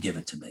better than to give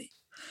it to me.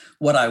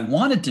 What I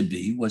wanted to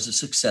be was a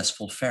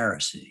successful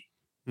Pharisee.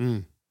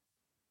 Mm.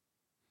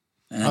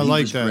 I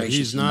like that.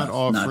 He's not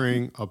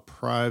offering a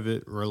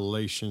private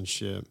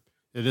relationship.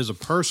 It is a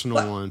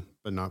personal one,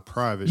 but not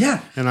private.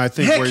 Yeah. And I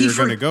think where you're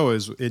going to go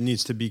is it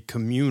needs to be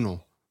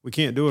communal. We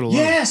can't do it alone.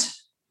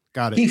 Yes.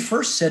 Got it. He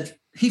first said,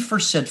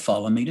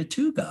 follow me to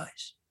 2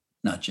 guys,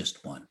 not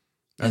just 1.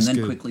 That's and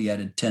then good. quickly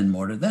added 10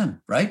 more to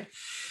them, right?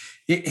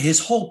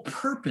 His whole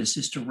purpose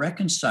is to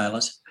reconcile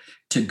us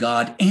to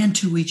God and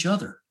to each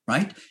other,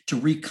 right? To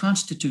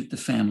reconstitute the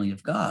family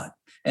of God.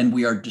 And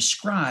we are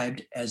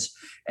described as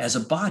a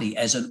body,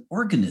 as an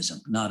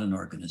organism, not an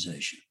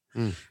organization.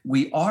 Mm.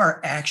 We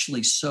are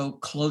actually so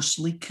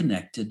closely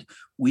connected,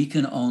 we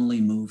can only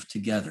move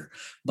together.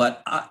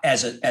 But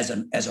as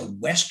a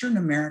Western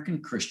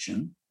American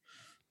Christian,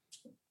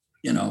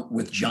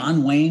 with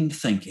John Wayne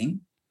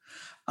thinking,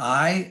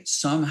 I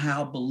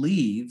somehow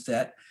believe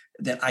that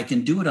I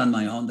can do it on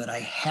my own, that I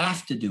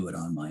have to do it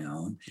on my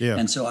own. Yeah.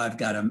 And so I've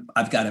got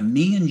a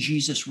me and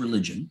Jesus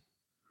religion.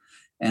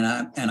 And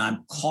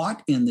I'm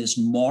caught in this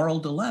moral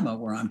dilemma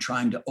where I'm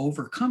trying to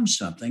overcome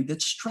something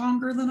that's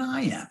stronger than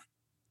I am.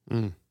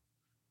 Mm.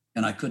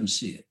 And I couldn't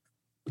see it.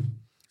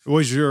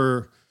 Was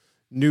your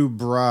new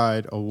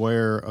bride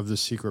aware of the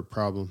secret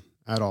problem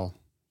at all?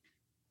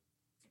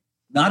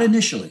 Not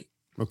initially.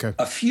 Okay.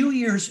 A few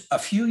years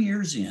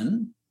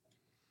in,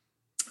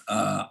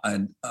 I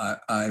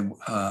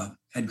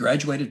had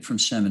graduated from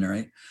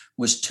seminary,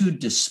 was too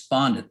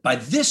despondent. By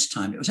this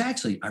time, it was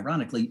actually,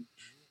 ironically,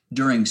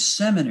 during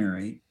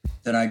seminary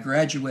that I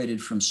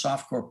graduated from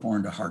softcore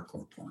porn to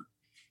hardcore porn.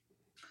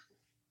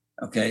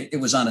 Okay. It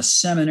was on a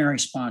seminary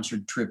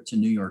sponsored trip to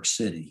New York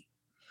City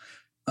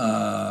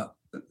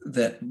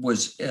that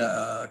was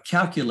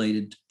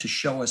calculated to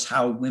show us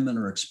how women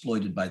are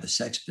exploited by the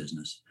sex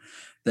business.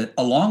 That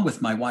along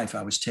with my wife,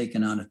 I was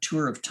taken on a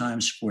tour of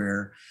Times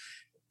Square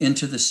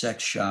into the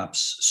sex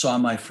shops, saw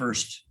my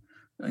first,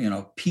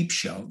 peep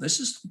show. This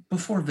is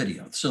before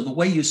video. So the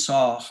way you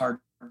saw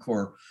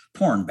hardcore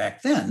porn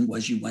back then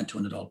was you went to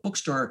an adult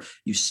bookstore,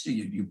 you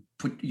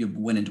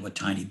went into a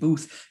tiny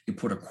booth, you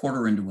put a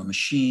quarter into a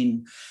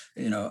machine,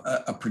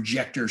 a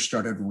projector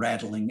started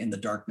rattling in the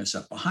darkness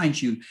up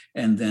behind you,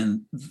 and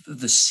then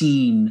the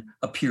scene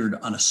appeared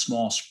on a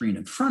small screen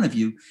in front of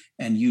you,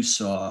 and you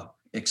saw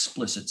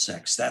explicit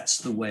sex. That's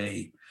the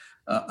way,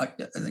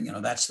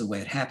 that's the way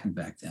it happened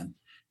back then.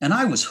 And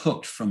I was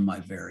hooked from my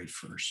very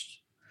first.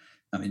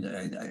 I mean,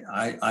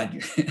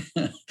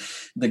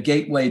 the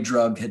gateway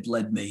drug had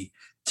led me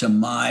to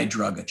my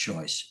drug of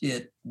choice.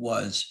 It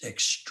was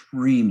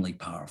extremely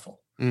powerful.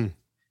 Mm.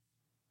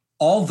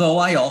 Although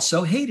I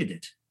also hated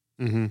it.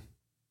 Mm-hmm.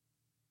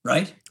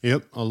 Right?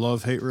 Yep. A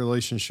love-hate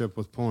relationship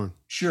with porn.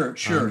 Sure.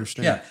 I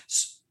understand. Yeah.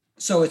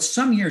 So it's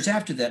some years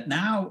after that.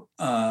 Now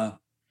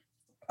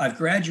I've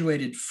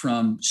graduated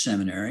from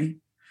seminary.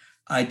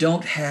 I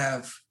don't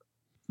have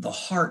the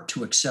heart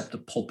to accept a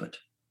pulpit.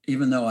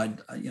 Even though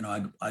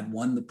I'd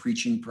won the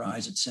preaching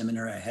prize at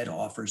seminary, I had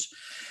offers.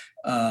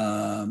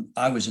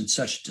 I was in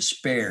such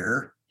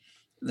despair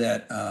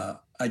that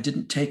I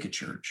didn't take a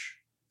church.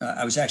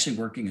 I was actually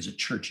working as a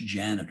church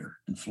janitor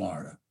in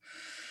Florida.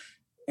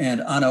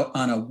 And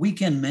on a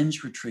weekend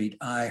men's retreat,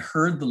 I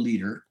heard the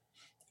leader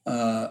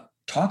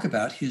talk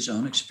about his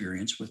own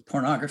experience with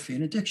pornography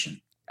and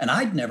addiction. And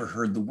I'd never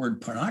heard the word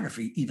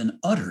pornography even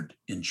uttered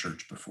in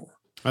church before.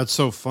 That's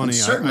so funny.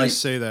 I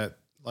say that.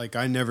 Like,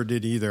 I never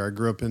did either. I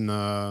grew up in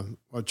a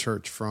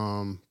church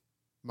from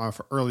my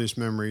earliest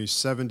memories,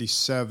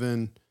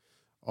 77,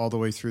 all the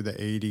way through the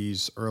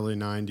 80s, early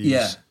 90s.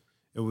 Yeah.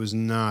 It was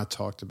not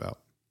talked about.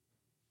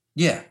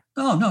 Yeah.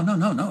 Oh,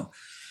 no.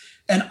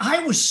 And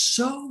I was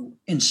so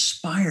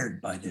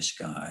inspired by this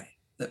guy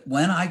that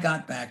when I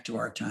got back to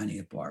our tiny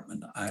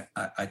apartment,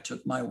 I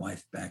took my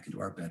wife back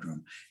into our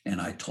bedroom and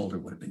I told her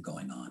what had been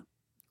going on.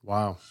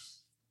 Wow.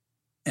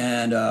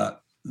 And,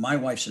 my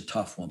wife's a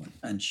tough woman,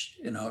 and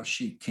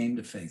she came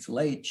to faith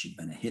late. She'd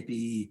been a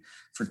hippie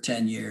for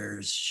 10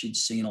 years. She'd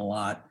seen a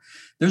lot.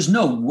 There's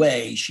no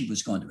way she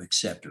was going to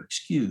accept or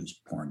excuse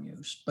porn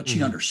use, but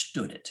she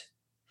understood it.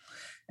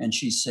 And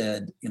she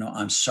said,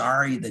 I'm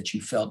sorry that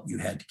you felt you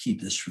had to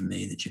keep this from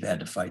me, that you've had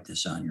to fight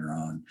this on your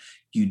own.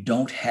 You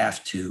don't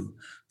have to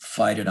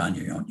fight it on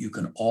your own. You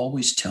can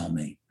always tell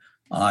me.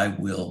 I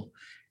will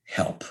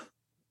help.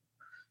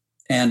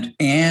 And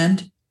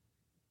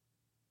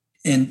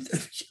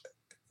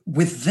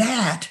with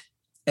that,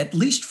 at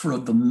least for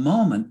the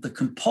moment, the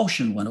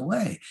compulsion went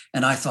away.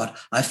 And I thought,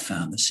 I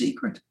found the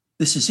secret.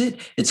 This is it.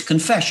 It's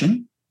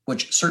confession.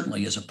 which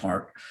certainly is a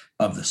part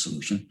of the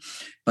solution.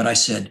 But I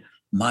said,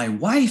 my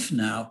wife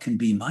now can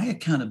be my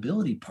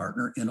accountability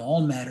partner in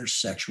all matters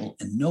sexual,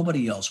 and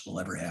nobody else will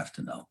ever have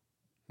to know.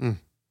 Mm.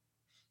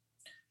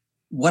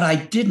 What I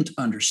didn't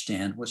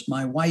understand was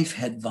my wife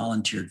had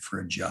volunteered for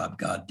a job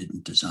God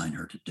didn't design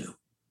her to do.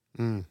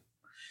 Mm.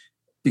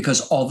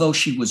 Because although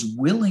she was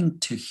willing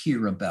to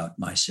hear about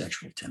my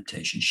sexual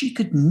temptation, she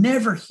could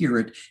never hear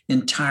it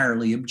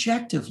entirely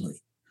objectively.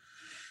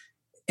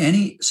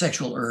 Any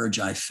sexual urge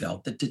I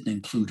felt that didn't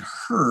include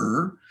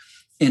her,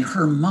 in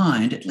her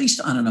mind, at least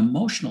on an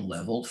emotional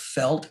level,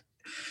 felt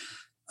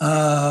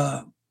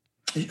so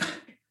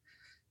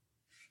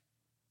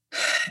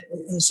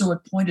it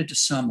pointed to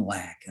some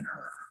lack in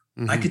her.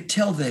 Mm-hmm. I could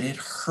tell that it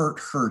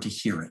hurt her to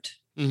hear it.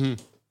 Mm-hmm.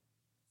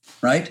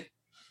 Right?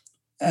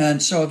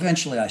 And so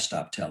eventually I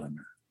stopped telling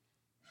her.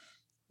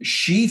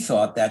 She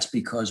thought that's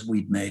because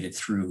we'd made it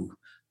through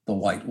the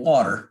white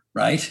water,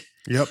 right?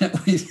 Yep.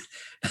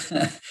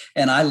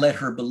 And I let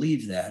her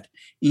believe that,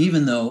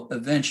 even though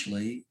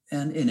eventually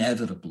and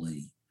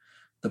inevitably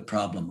the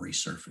problem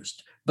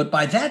resurfaced. But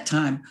by that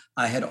time,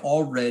 I had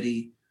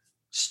already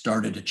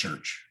started a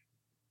church.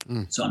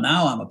 Mm. So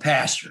now I'm a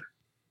pastor.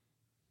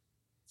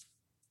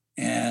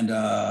 And,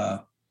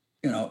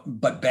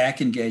 but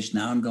back engaged.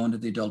 Now I'm going to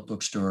the adult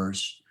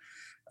bookstores.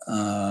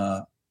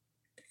 But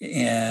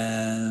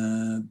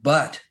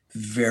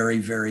very,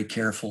 very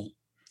careful,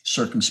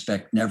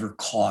 circumspect, never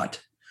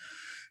caught,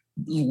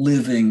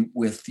 living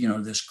with,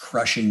 this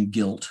crushing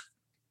guilt,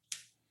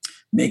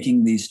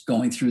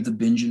 going through the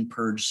binge and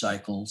purge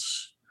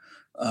cycles.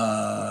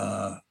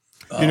 I'm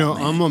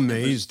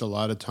amazed a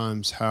lot of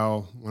times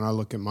how, when I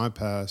look at my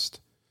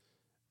past,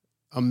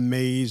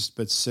 amazed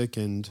but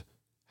sickened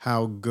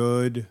how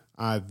good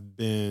I've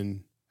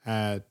been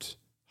at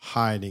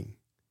hiding.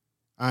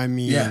 I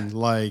mean,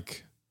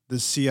 like the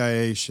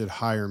CIA should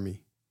hire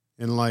me.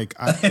 And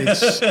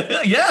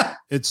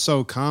it's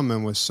so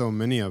common with so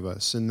many of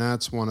us. And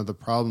that's one of the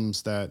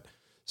problems that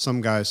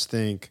some guys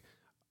think.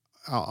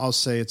 I'll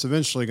say it's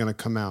eventually going to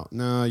come out.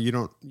 No, you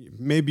don't.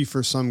 Maybe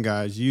for some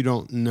guys, you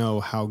don't know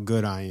how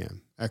good I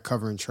am at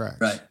covering tracks.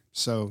 Right.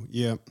 So,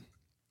 yeah.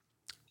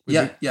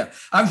 Yeah.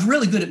 I was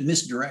really good at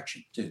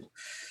misdirection too.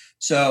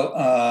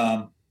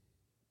 So,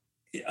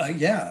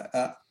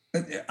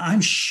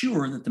 I'm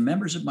sure that the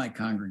members of my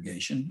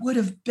congregation would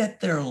have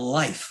bet their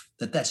life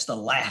that that's the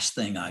last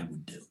thing I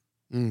would do.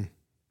 Mm.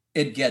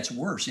 It gets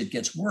worse.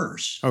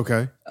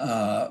 Okay.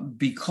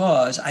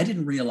 Because I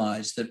didn't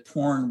realize that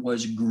porn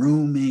was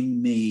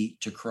grooming me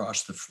to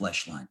cross the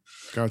flesh line.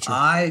 Gotcha.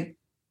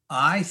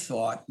 I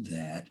thought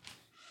that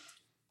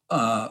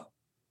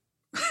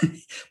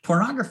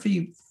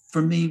pornography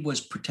for me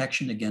was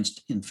protection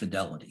against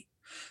infidelity,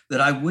 that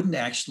I wouldn't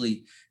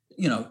actually,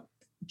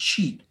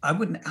 cheat. I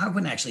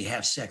wouldn't actually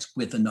have sex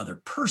with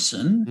another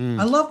person. Mm.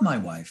 I love my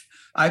wife.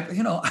 I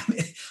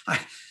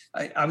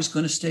was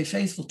going to stay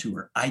faithful to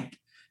her.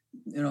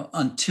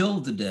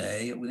 Until the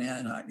day,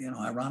 and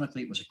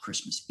ironically, it was a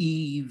Christmas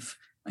Eve.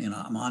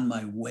 I'm on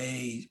my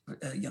way,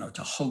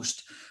 to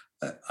host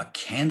a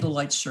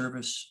candlelight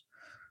service.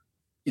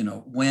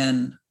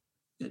 When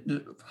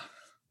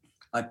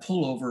I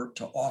pull over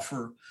to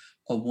offer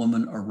a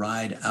woman a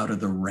ride out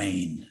of the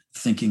rain,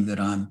 thinking that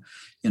I'm,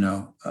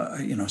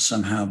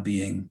 somehow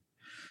being,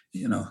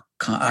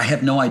 I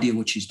have no idea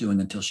what she's doing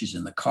until she's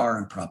in the car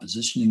and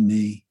propositioning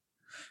me.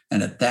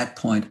 And at that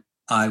point,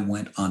 I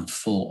went on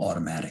full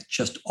automatic,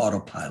 just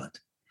autopilot,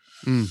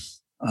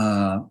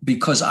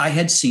 because I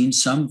had seen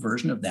some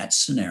version of that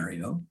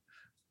scenario,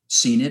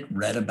 seen it,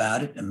 read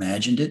about it,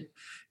 imagined it,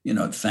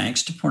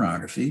 thanks to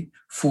pornography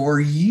for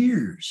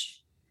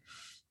years.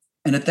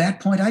 And at that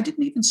point, I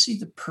didn't even see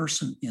the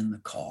person in the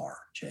car,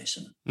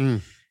 Jason.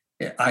 Mm.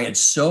 I had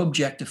so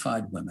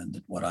objectified women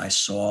that what I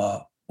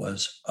saw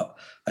was,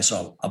 I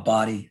saw a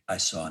body, I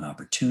saw an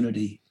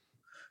opportunity.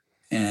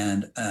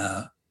 And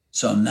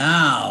so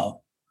now,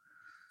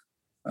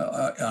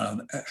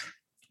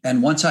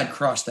 and once I'd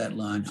crossed that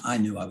line, I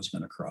knew I was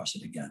going to cross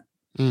it again.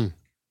 Mm.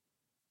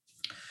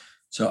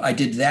 So I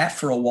did that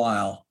for a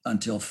while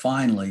until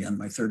finally on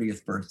my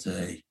 30th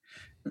birthday,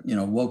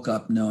 woke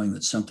up knowing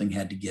that something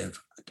had to give,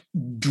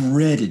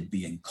 dreaded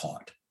being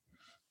caught.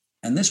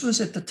 And this was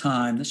at the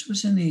time, this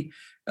was in the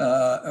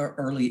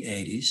early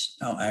 80s.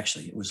 Oh,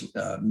 actually, it was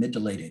mid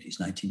to late 80s,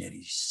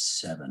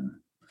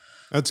 1987.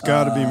 That's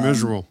got to be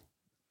miserable.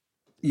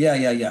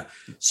 Yeah.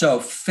 So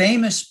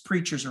famous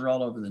preachers are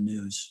all over the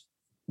news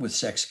with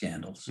sex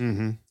scandals.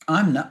 Mm-hmm.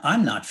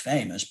 I'm not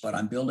famous, but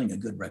I'm building a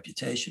good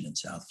reputation in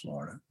South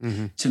Florida.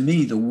 Mm-hmm. To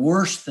me, the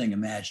worst thing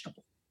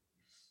imaginable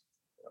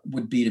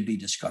would be to be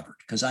discovered,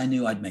 because I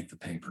knew I'd make the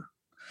paper.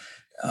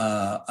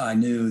 I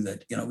knew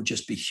that, it would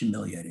just be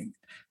humiliating.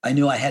 I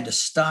knew I had to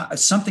stop.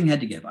 Something had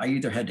to give. I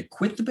either had to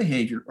quit the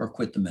behavior or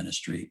quit the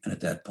ministry. And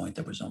at that point,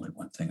 there was only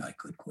one thing I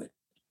could quit.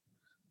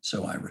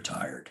 So I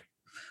retired,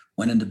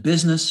 went into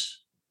business,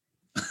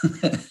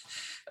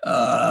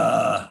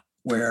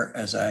 where,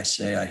 as I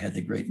say, I had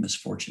the great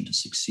misfortune to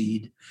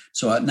succeed.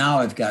 So now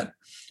I've got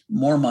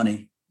more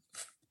money,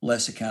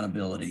 less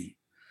accountability,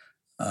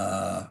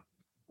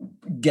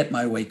 get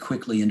my way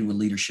quickly into a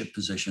leadership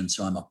position.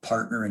 So I'm a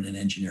partner in an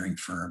engineering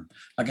firm.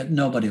 I got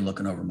nobody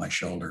looking over my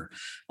shoulder.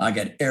 I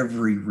got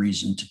every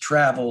reason to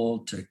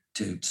travel,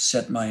 to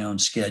set my own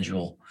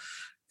schedule.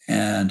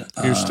 And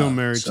you're still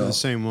married to the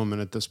same woman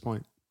at this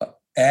point.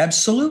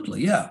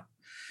 Absolutely. Yeah.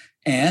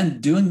 And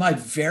doing my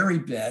very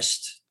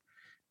best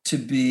to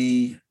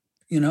be,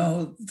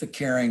 the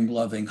caring,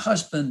 loving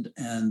husband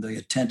and the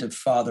attentive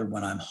father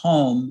when I'm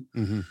home.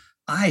 Mm-hmm.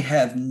 I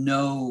have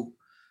no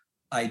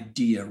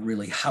idea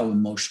really how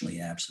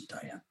emotionally absent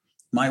I am.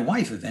 My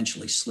wife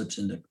eventually slips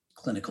into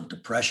clinical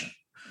depression.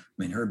 I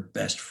mean, her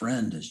best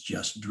friend has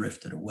just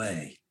drifted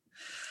away.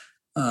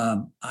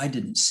 I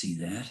didn't see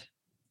that.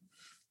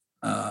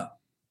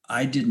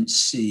 I didn't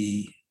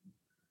see,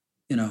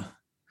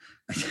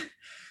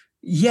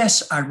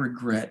 yes, I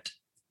regret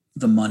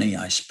the money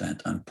I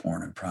spent on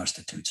porn and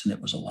prostitutes, and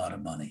it was a lot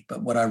of money.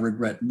 But what I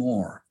regret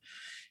more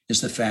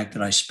is the fact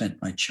that I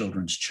spent my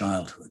children's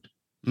childhood.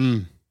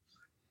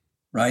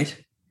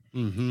 Right?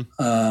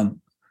 Mm-hmm.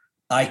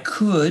 I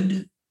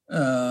could,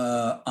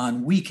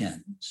 on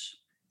weekends,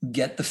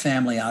 get the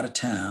family out of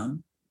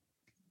town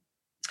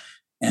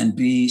and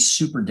be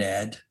super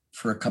dad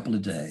for a couple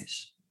of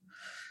days.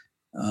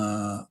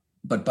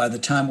 But by the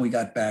time we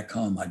got back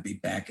home, I'd be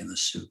back in the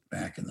soup,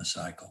 back in the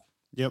cycle.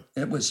 Yep.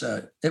 It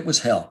was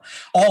hell.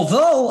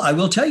 Although I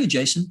will tell you,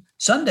 Jason,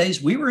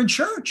 Sundays we were in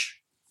church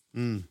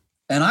and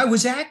I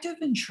was active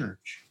in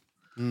church.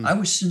 I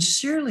was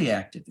sincerely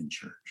active in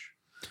church.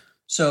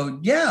 So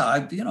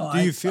yeah, do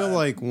you feel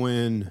like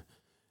when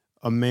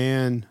a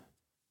man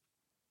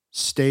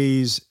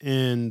stays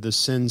in the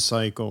sin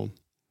cycle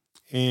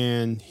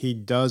and he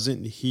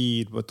doesn't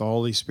heed what the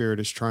Holy Spirit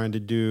is trying to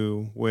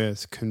do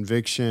with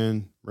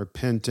conviction,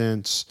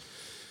 repentance,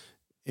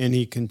 and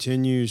he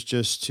continues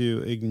just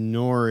to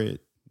ignore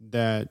it,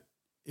 that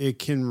it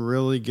can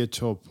really get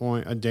to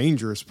a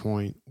dangerous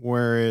point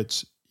where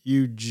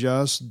you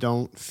just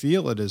don't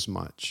feel it as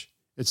much.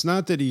 It's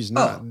not that he's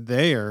not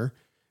there,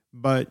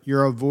 but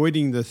you're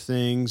avoiding the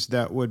things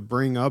that would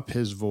bring up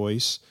his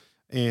voice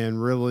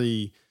and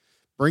really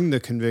bring the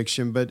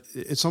conviction, but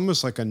it's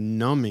almost like a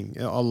numbing,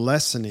 a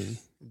lessening.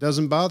 It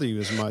doesn't bother you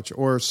as much,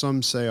 or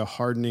some say a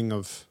hardening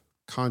of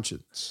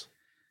conscience.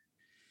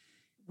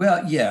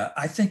 Well, yeah,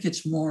 I think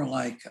it's more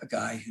like a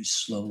guy who's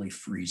slowly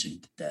freezing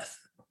to death,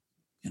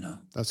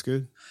 That's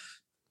good.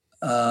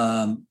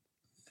 And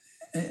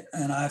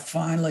I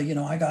finally,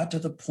 I got to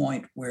the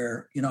point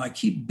where, I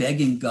keep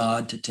begging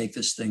God to take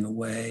this thing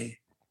away.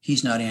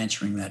 He's not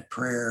answering that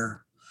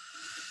prayer.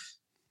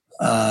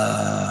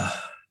 And,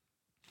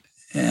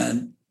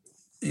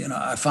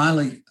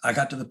 I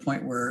got to the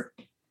point where,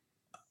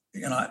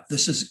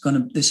 this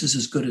is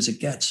as good as it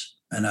gets.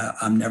 And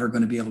I'm never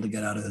going to be able to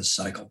get out of this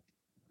cycle.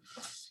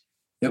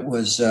 It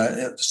was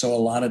so a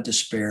lot of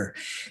despair.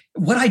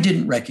 What I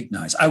didn't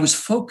recognize, I was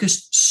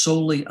focused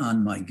solely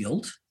on my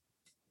guilt.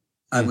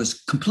 I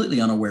was completely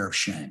unaware of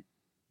shame.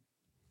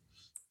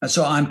 And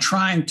so I'm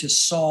trying to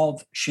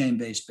solve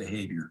shame-based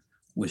behavior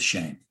with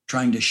shame,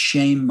 trying to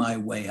shame my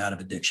way out of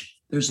addiction.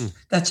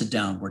 That's a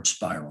downward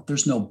spiral.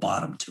 There's no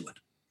bottom to it.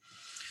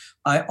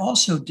 I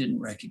also didn't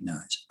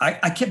recognize,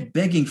 I kept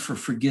begging for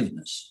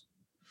forgiveness,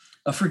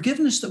 a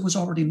forgiveness that was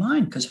already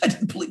mine because I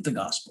didn't believe the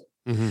gospel.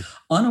 Mm-hmm.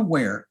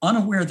 Unaware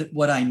that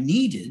what I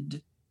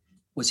needed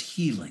was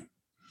healing.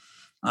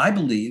 I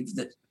believe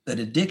that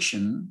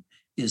addiction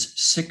is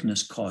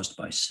sickness caused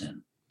by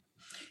sin.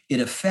 It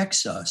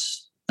affects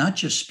us not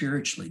just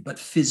spiritually, but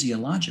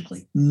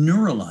physiologically,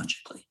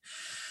 neurologically.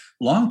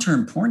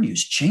 Long-term porn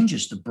use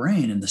changes the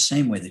brain in the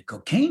same way that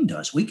cocaine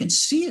does. We can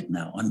see it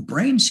now on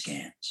brain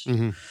scans.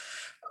 Mm-hmm.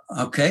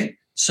 Okay,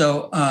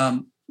 so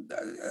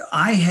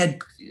I had,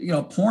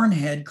 porn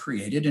had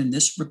created in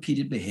this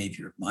repeated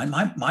behavior.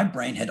 My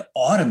brain had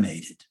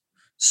automated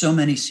so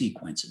many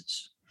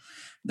sequences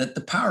that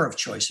the power of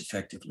choice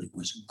effectively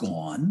was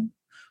gone.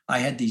 I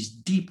had these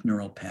deep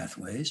neural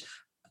pathways.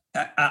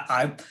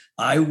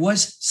 I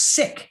was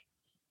sick.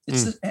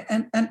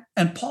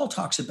 And Paul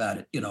talks about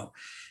it,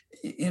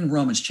 in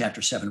Romans chapter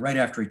 7, right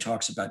after he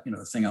talks about,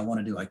 the thing I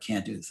want to do, I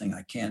can't do, the thing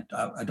I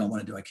don't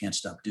want to do, I can't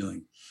stop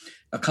doing.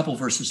 A couple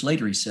verses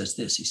later, he says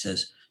this, he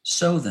says,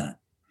 so then,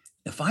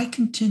 if I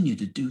continue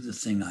to do the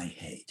thing I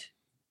hate,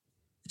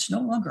 it's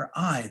no longer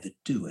I that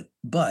do it,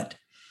 but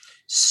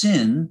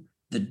sin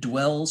that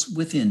dwells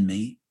within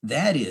me.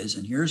 That is,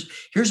 and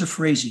here's a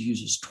phrase he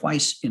uses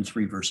twice in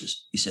 3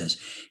 verses. He says,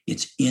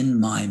 it's in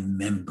my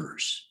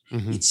members.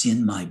 Mm-hmm. It's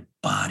in my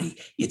body.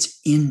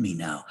 It's in me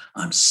now.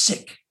 I'm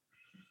sick.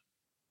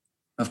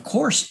 Of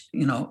course,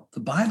 the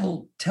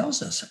Bible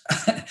tells us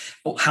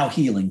how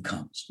healing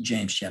comes.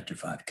 James chapter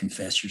 5,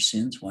 confess your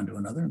sins one to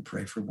another and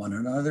pray for one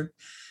another.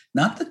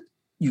 Not that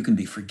you can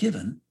be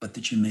forgiven, but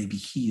that you may be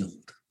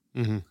healed.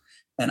 Mm-hmm.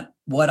 And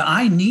what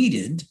I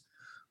needed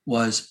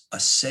was a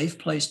safe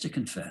place to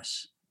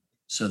confess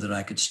so that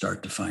I could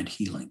start to find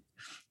healing.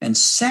 And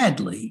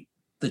sadly,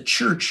 the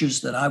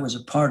churches that I was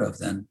a part of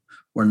then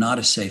were not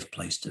a safe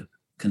place to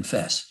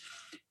confess.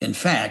 In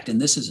fact, and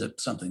this is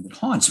something that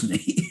haunts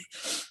me,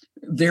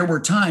 there were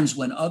times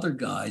when other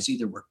guys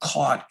either were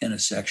caught in a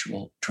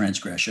sexual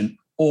transgression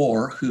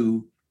or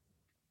who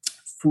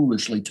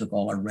foolishly took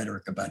all our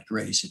rhetoric about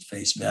grace at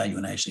face value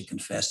and actually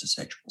confessed a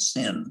sexual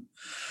sin.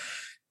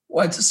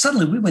 Well,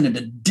 suddenly we went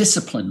into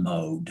discipline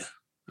mode.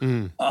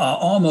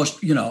 Almost,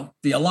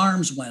 the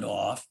alarms went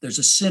off. There's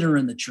a sinner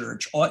in the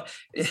church.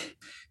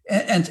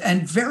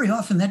 And very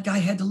often that guy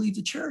had to leave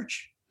the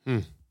church.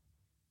 And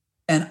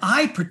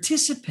I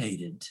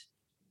participated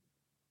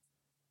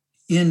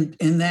in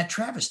that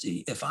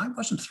travesty. If I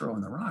wasn't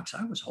throwing the rocks,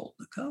 I was holding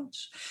the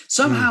coats.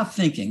 Somehow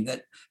thinking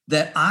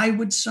that I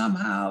would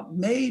somehow,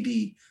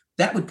 maybe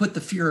that would put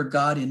the fear of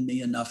God in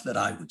me enough that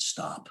I would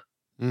stop.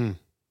 That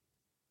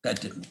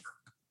didn't work.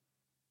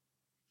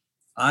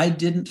 I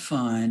didn't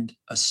find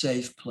a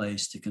safe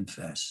place to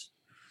confess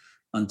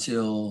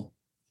until,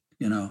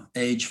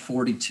 age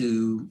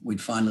 42. We'd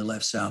finally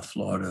left South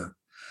Florida,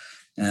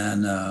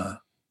 and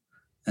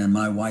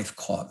my wife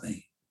caught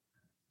me.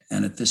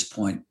 And at this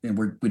point,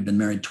 we'd been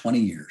married 20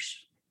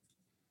 years.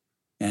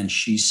 And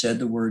she said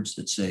the words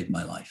that saved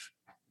my life.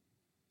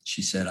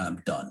 She said,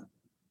 "I'm done."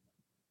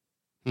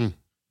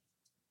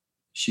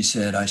 She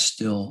said, "I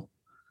still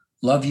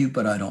love you,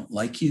 but I don't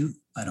like you.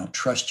 I don't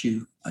trust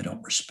you. I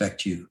don't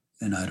respect you.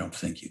 And I don't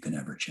think you can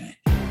ever change."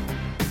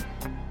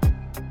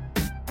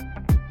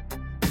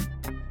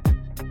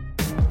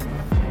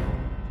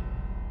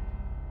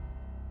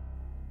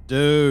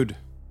 Dude,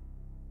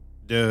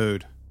 I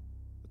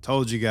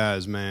told you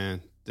guys,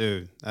 man.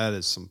 Dude, that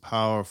is some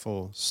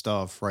powerful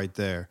stuff right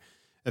there.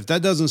 If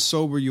that doesn't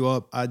sober you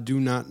up, I do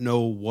not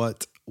know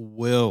what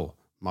will,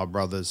 my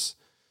brothers.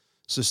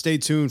 So stay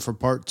tuned for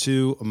part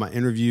 2 of my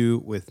interview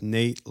with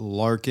Nate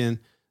Larkin.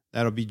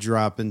 That'll be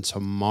dropping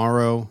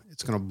tomorrow.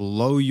 It's going to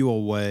blow you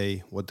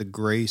away what the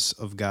grace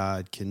of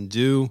God can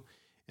do.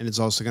 And it's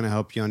also going to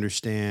help you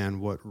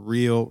understand what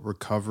real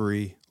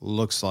recovery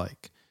looks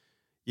like.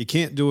 You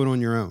can't do it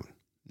on your own.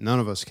 None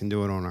of us can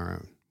do it on our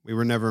own. We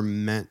were never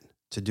meant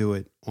to do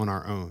it on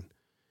our own.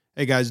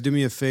 Hey guys, do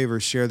me a favor.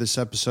 Share this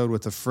episode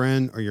with a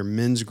friend or your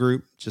men's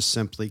group. Just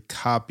simply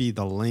copy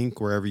the link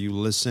wherever you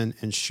listen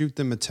and shoot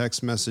them a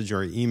text message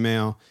or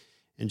email.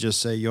 And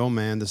just say, "Yo,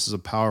 man, this is a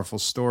powerful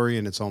story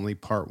and it's only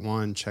part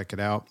 1. Check it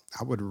out."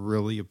 I would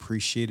really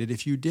appreciate it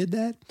if you did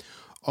that.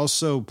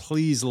 Also,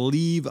 please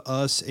leave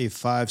us a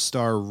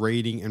 5-star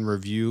rating and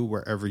review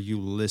wherever you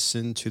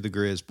listen to the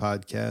Grizz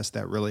podcast.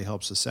 That really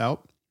helps us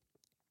out.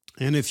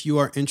 And if you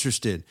are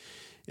interested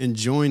in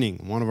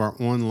joining one of our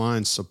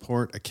online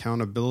support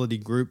accountability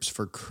groups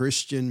for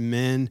Christian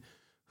men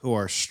who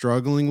are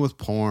struggling with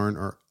porn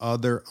or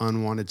other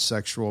unwanted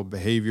sexual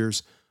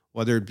behaviors,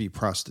 whether it be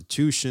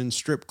prostitution,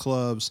 strip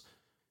clubs,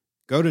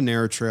 go to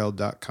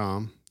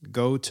narrowtrail.com.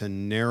 Go to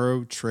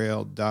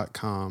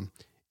narrowtrail.com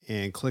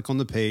and click on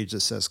the page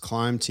that says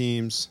Climb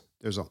Teams.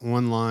 There's an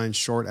online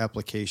short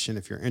application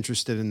if you're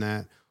interested in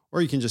that,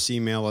 or you can just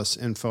email us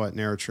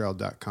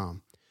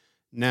info@narrowtrail.com.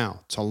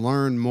 Now, to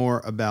learn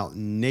more about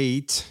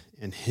Nate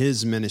and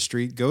his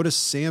ministry, go to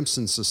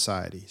Samson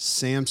Society,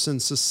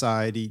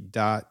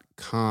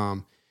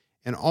 samsonsociety.com.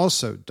 And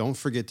also, don't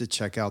forget to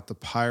check out the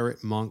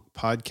Pirate Monk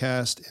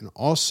podcast and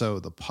also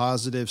the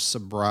Positive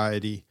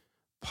Sobriety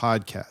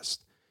podcast.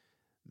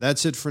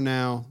 That's it for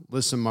now.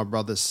 Listen, my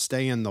brothers,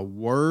 stay in the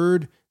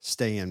Word,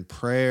 stay in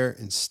prayer,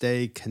 and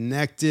stay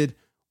connected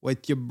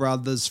with your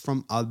brothers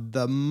from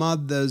other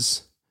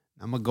mothers.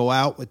 I'm going to go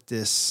out with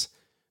this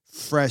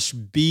fresh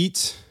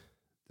beat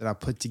that I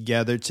put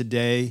together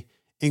today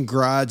in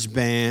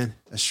GarageBand.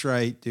 That's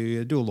right, dude.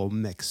 I do a little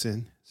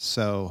mixing.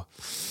 So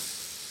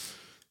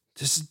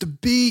this is the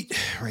beat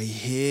right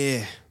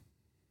here.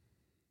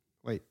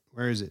 Wait,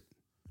 where is it?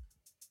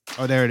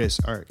 Oh, there it is.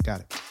 All right, got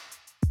it.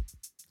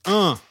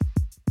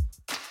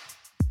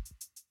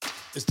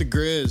 It's the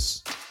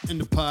Grizz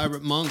and the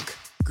Pirate Monk.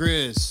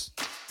 Grizz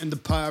and the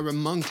Pirate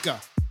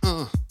Monka.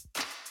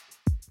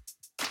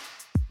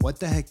 What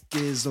the heck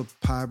is a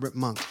pirate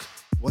monk?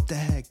 What the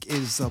heck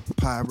is a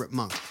pirate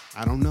monk?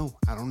 I don't know.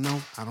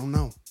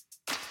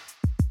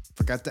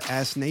 Forgot to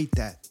ask Nate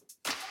that.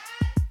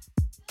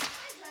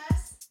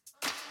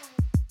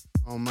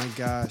 Oh my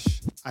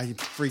gosh. I'm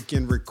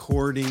freaking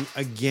recording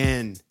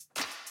again.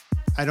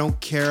 I don't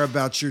care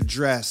about your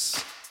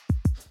dress.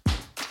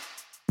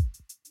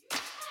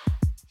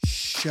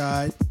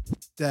 Shut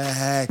the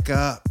heck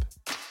up.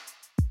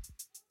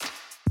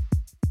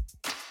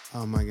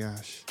 Oh my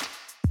gosh.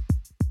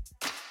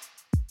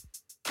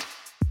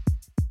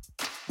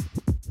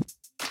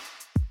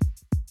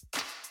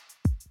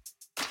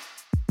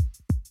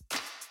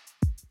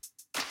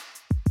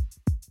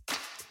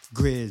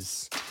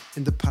 Grizz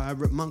and the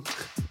Pirate Monk.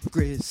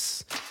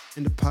 Grizz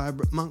and the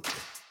Pirate Monk.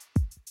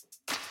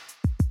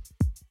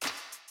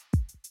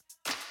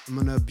 I'm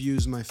going to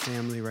abuse my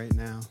family right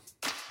now.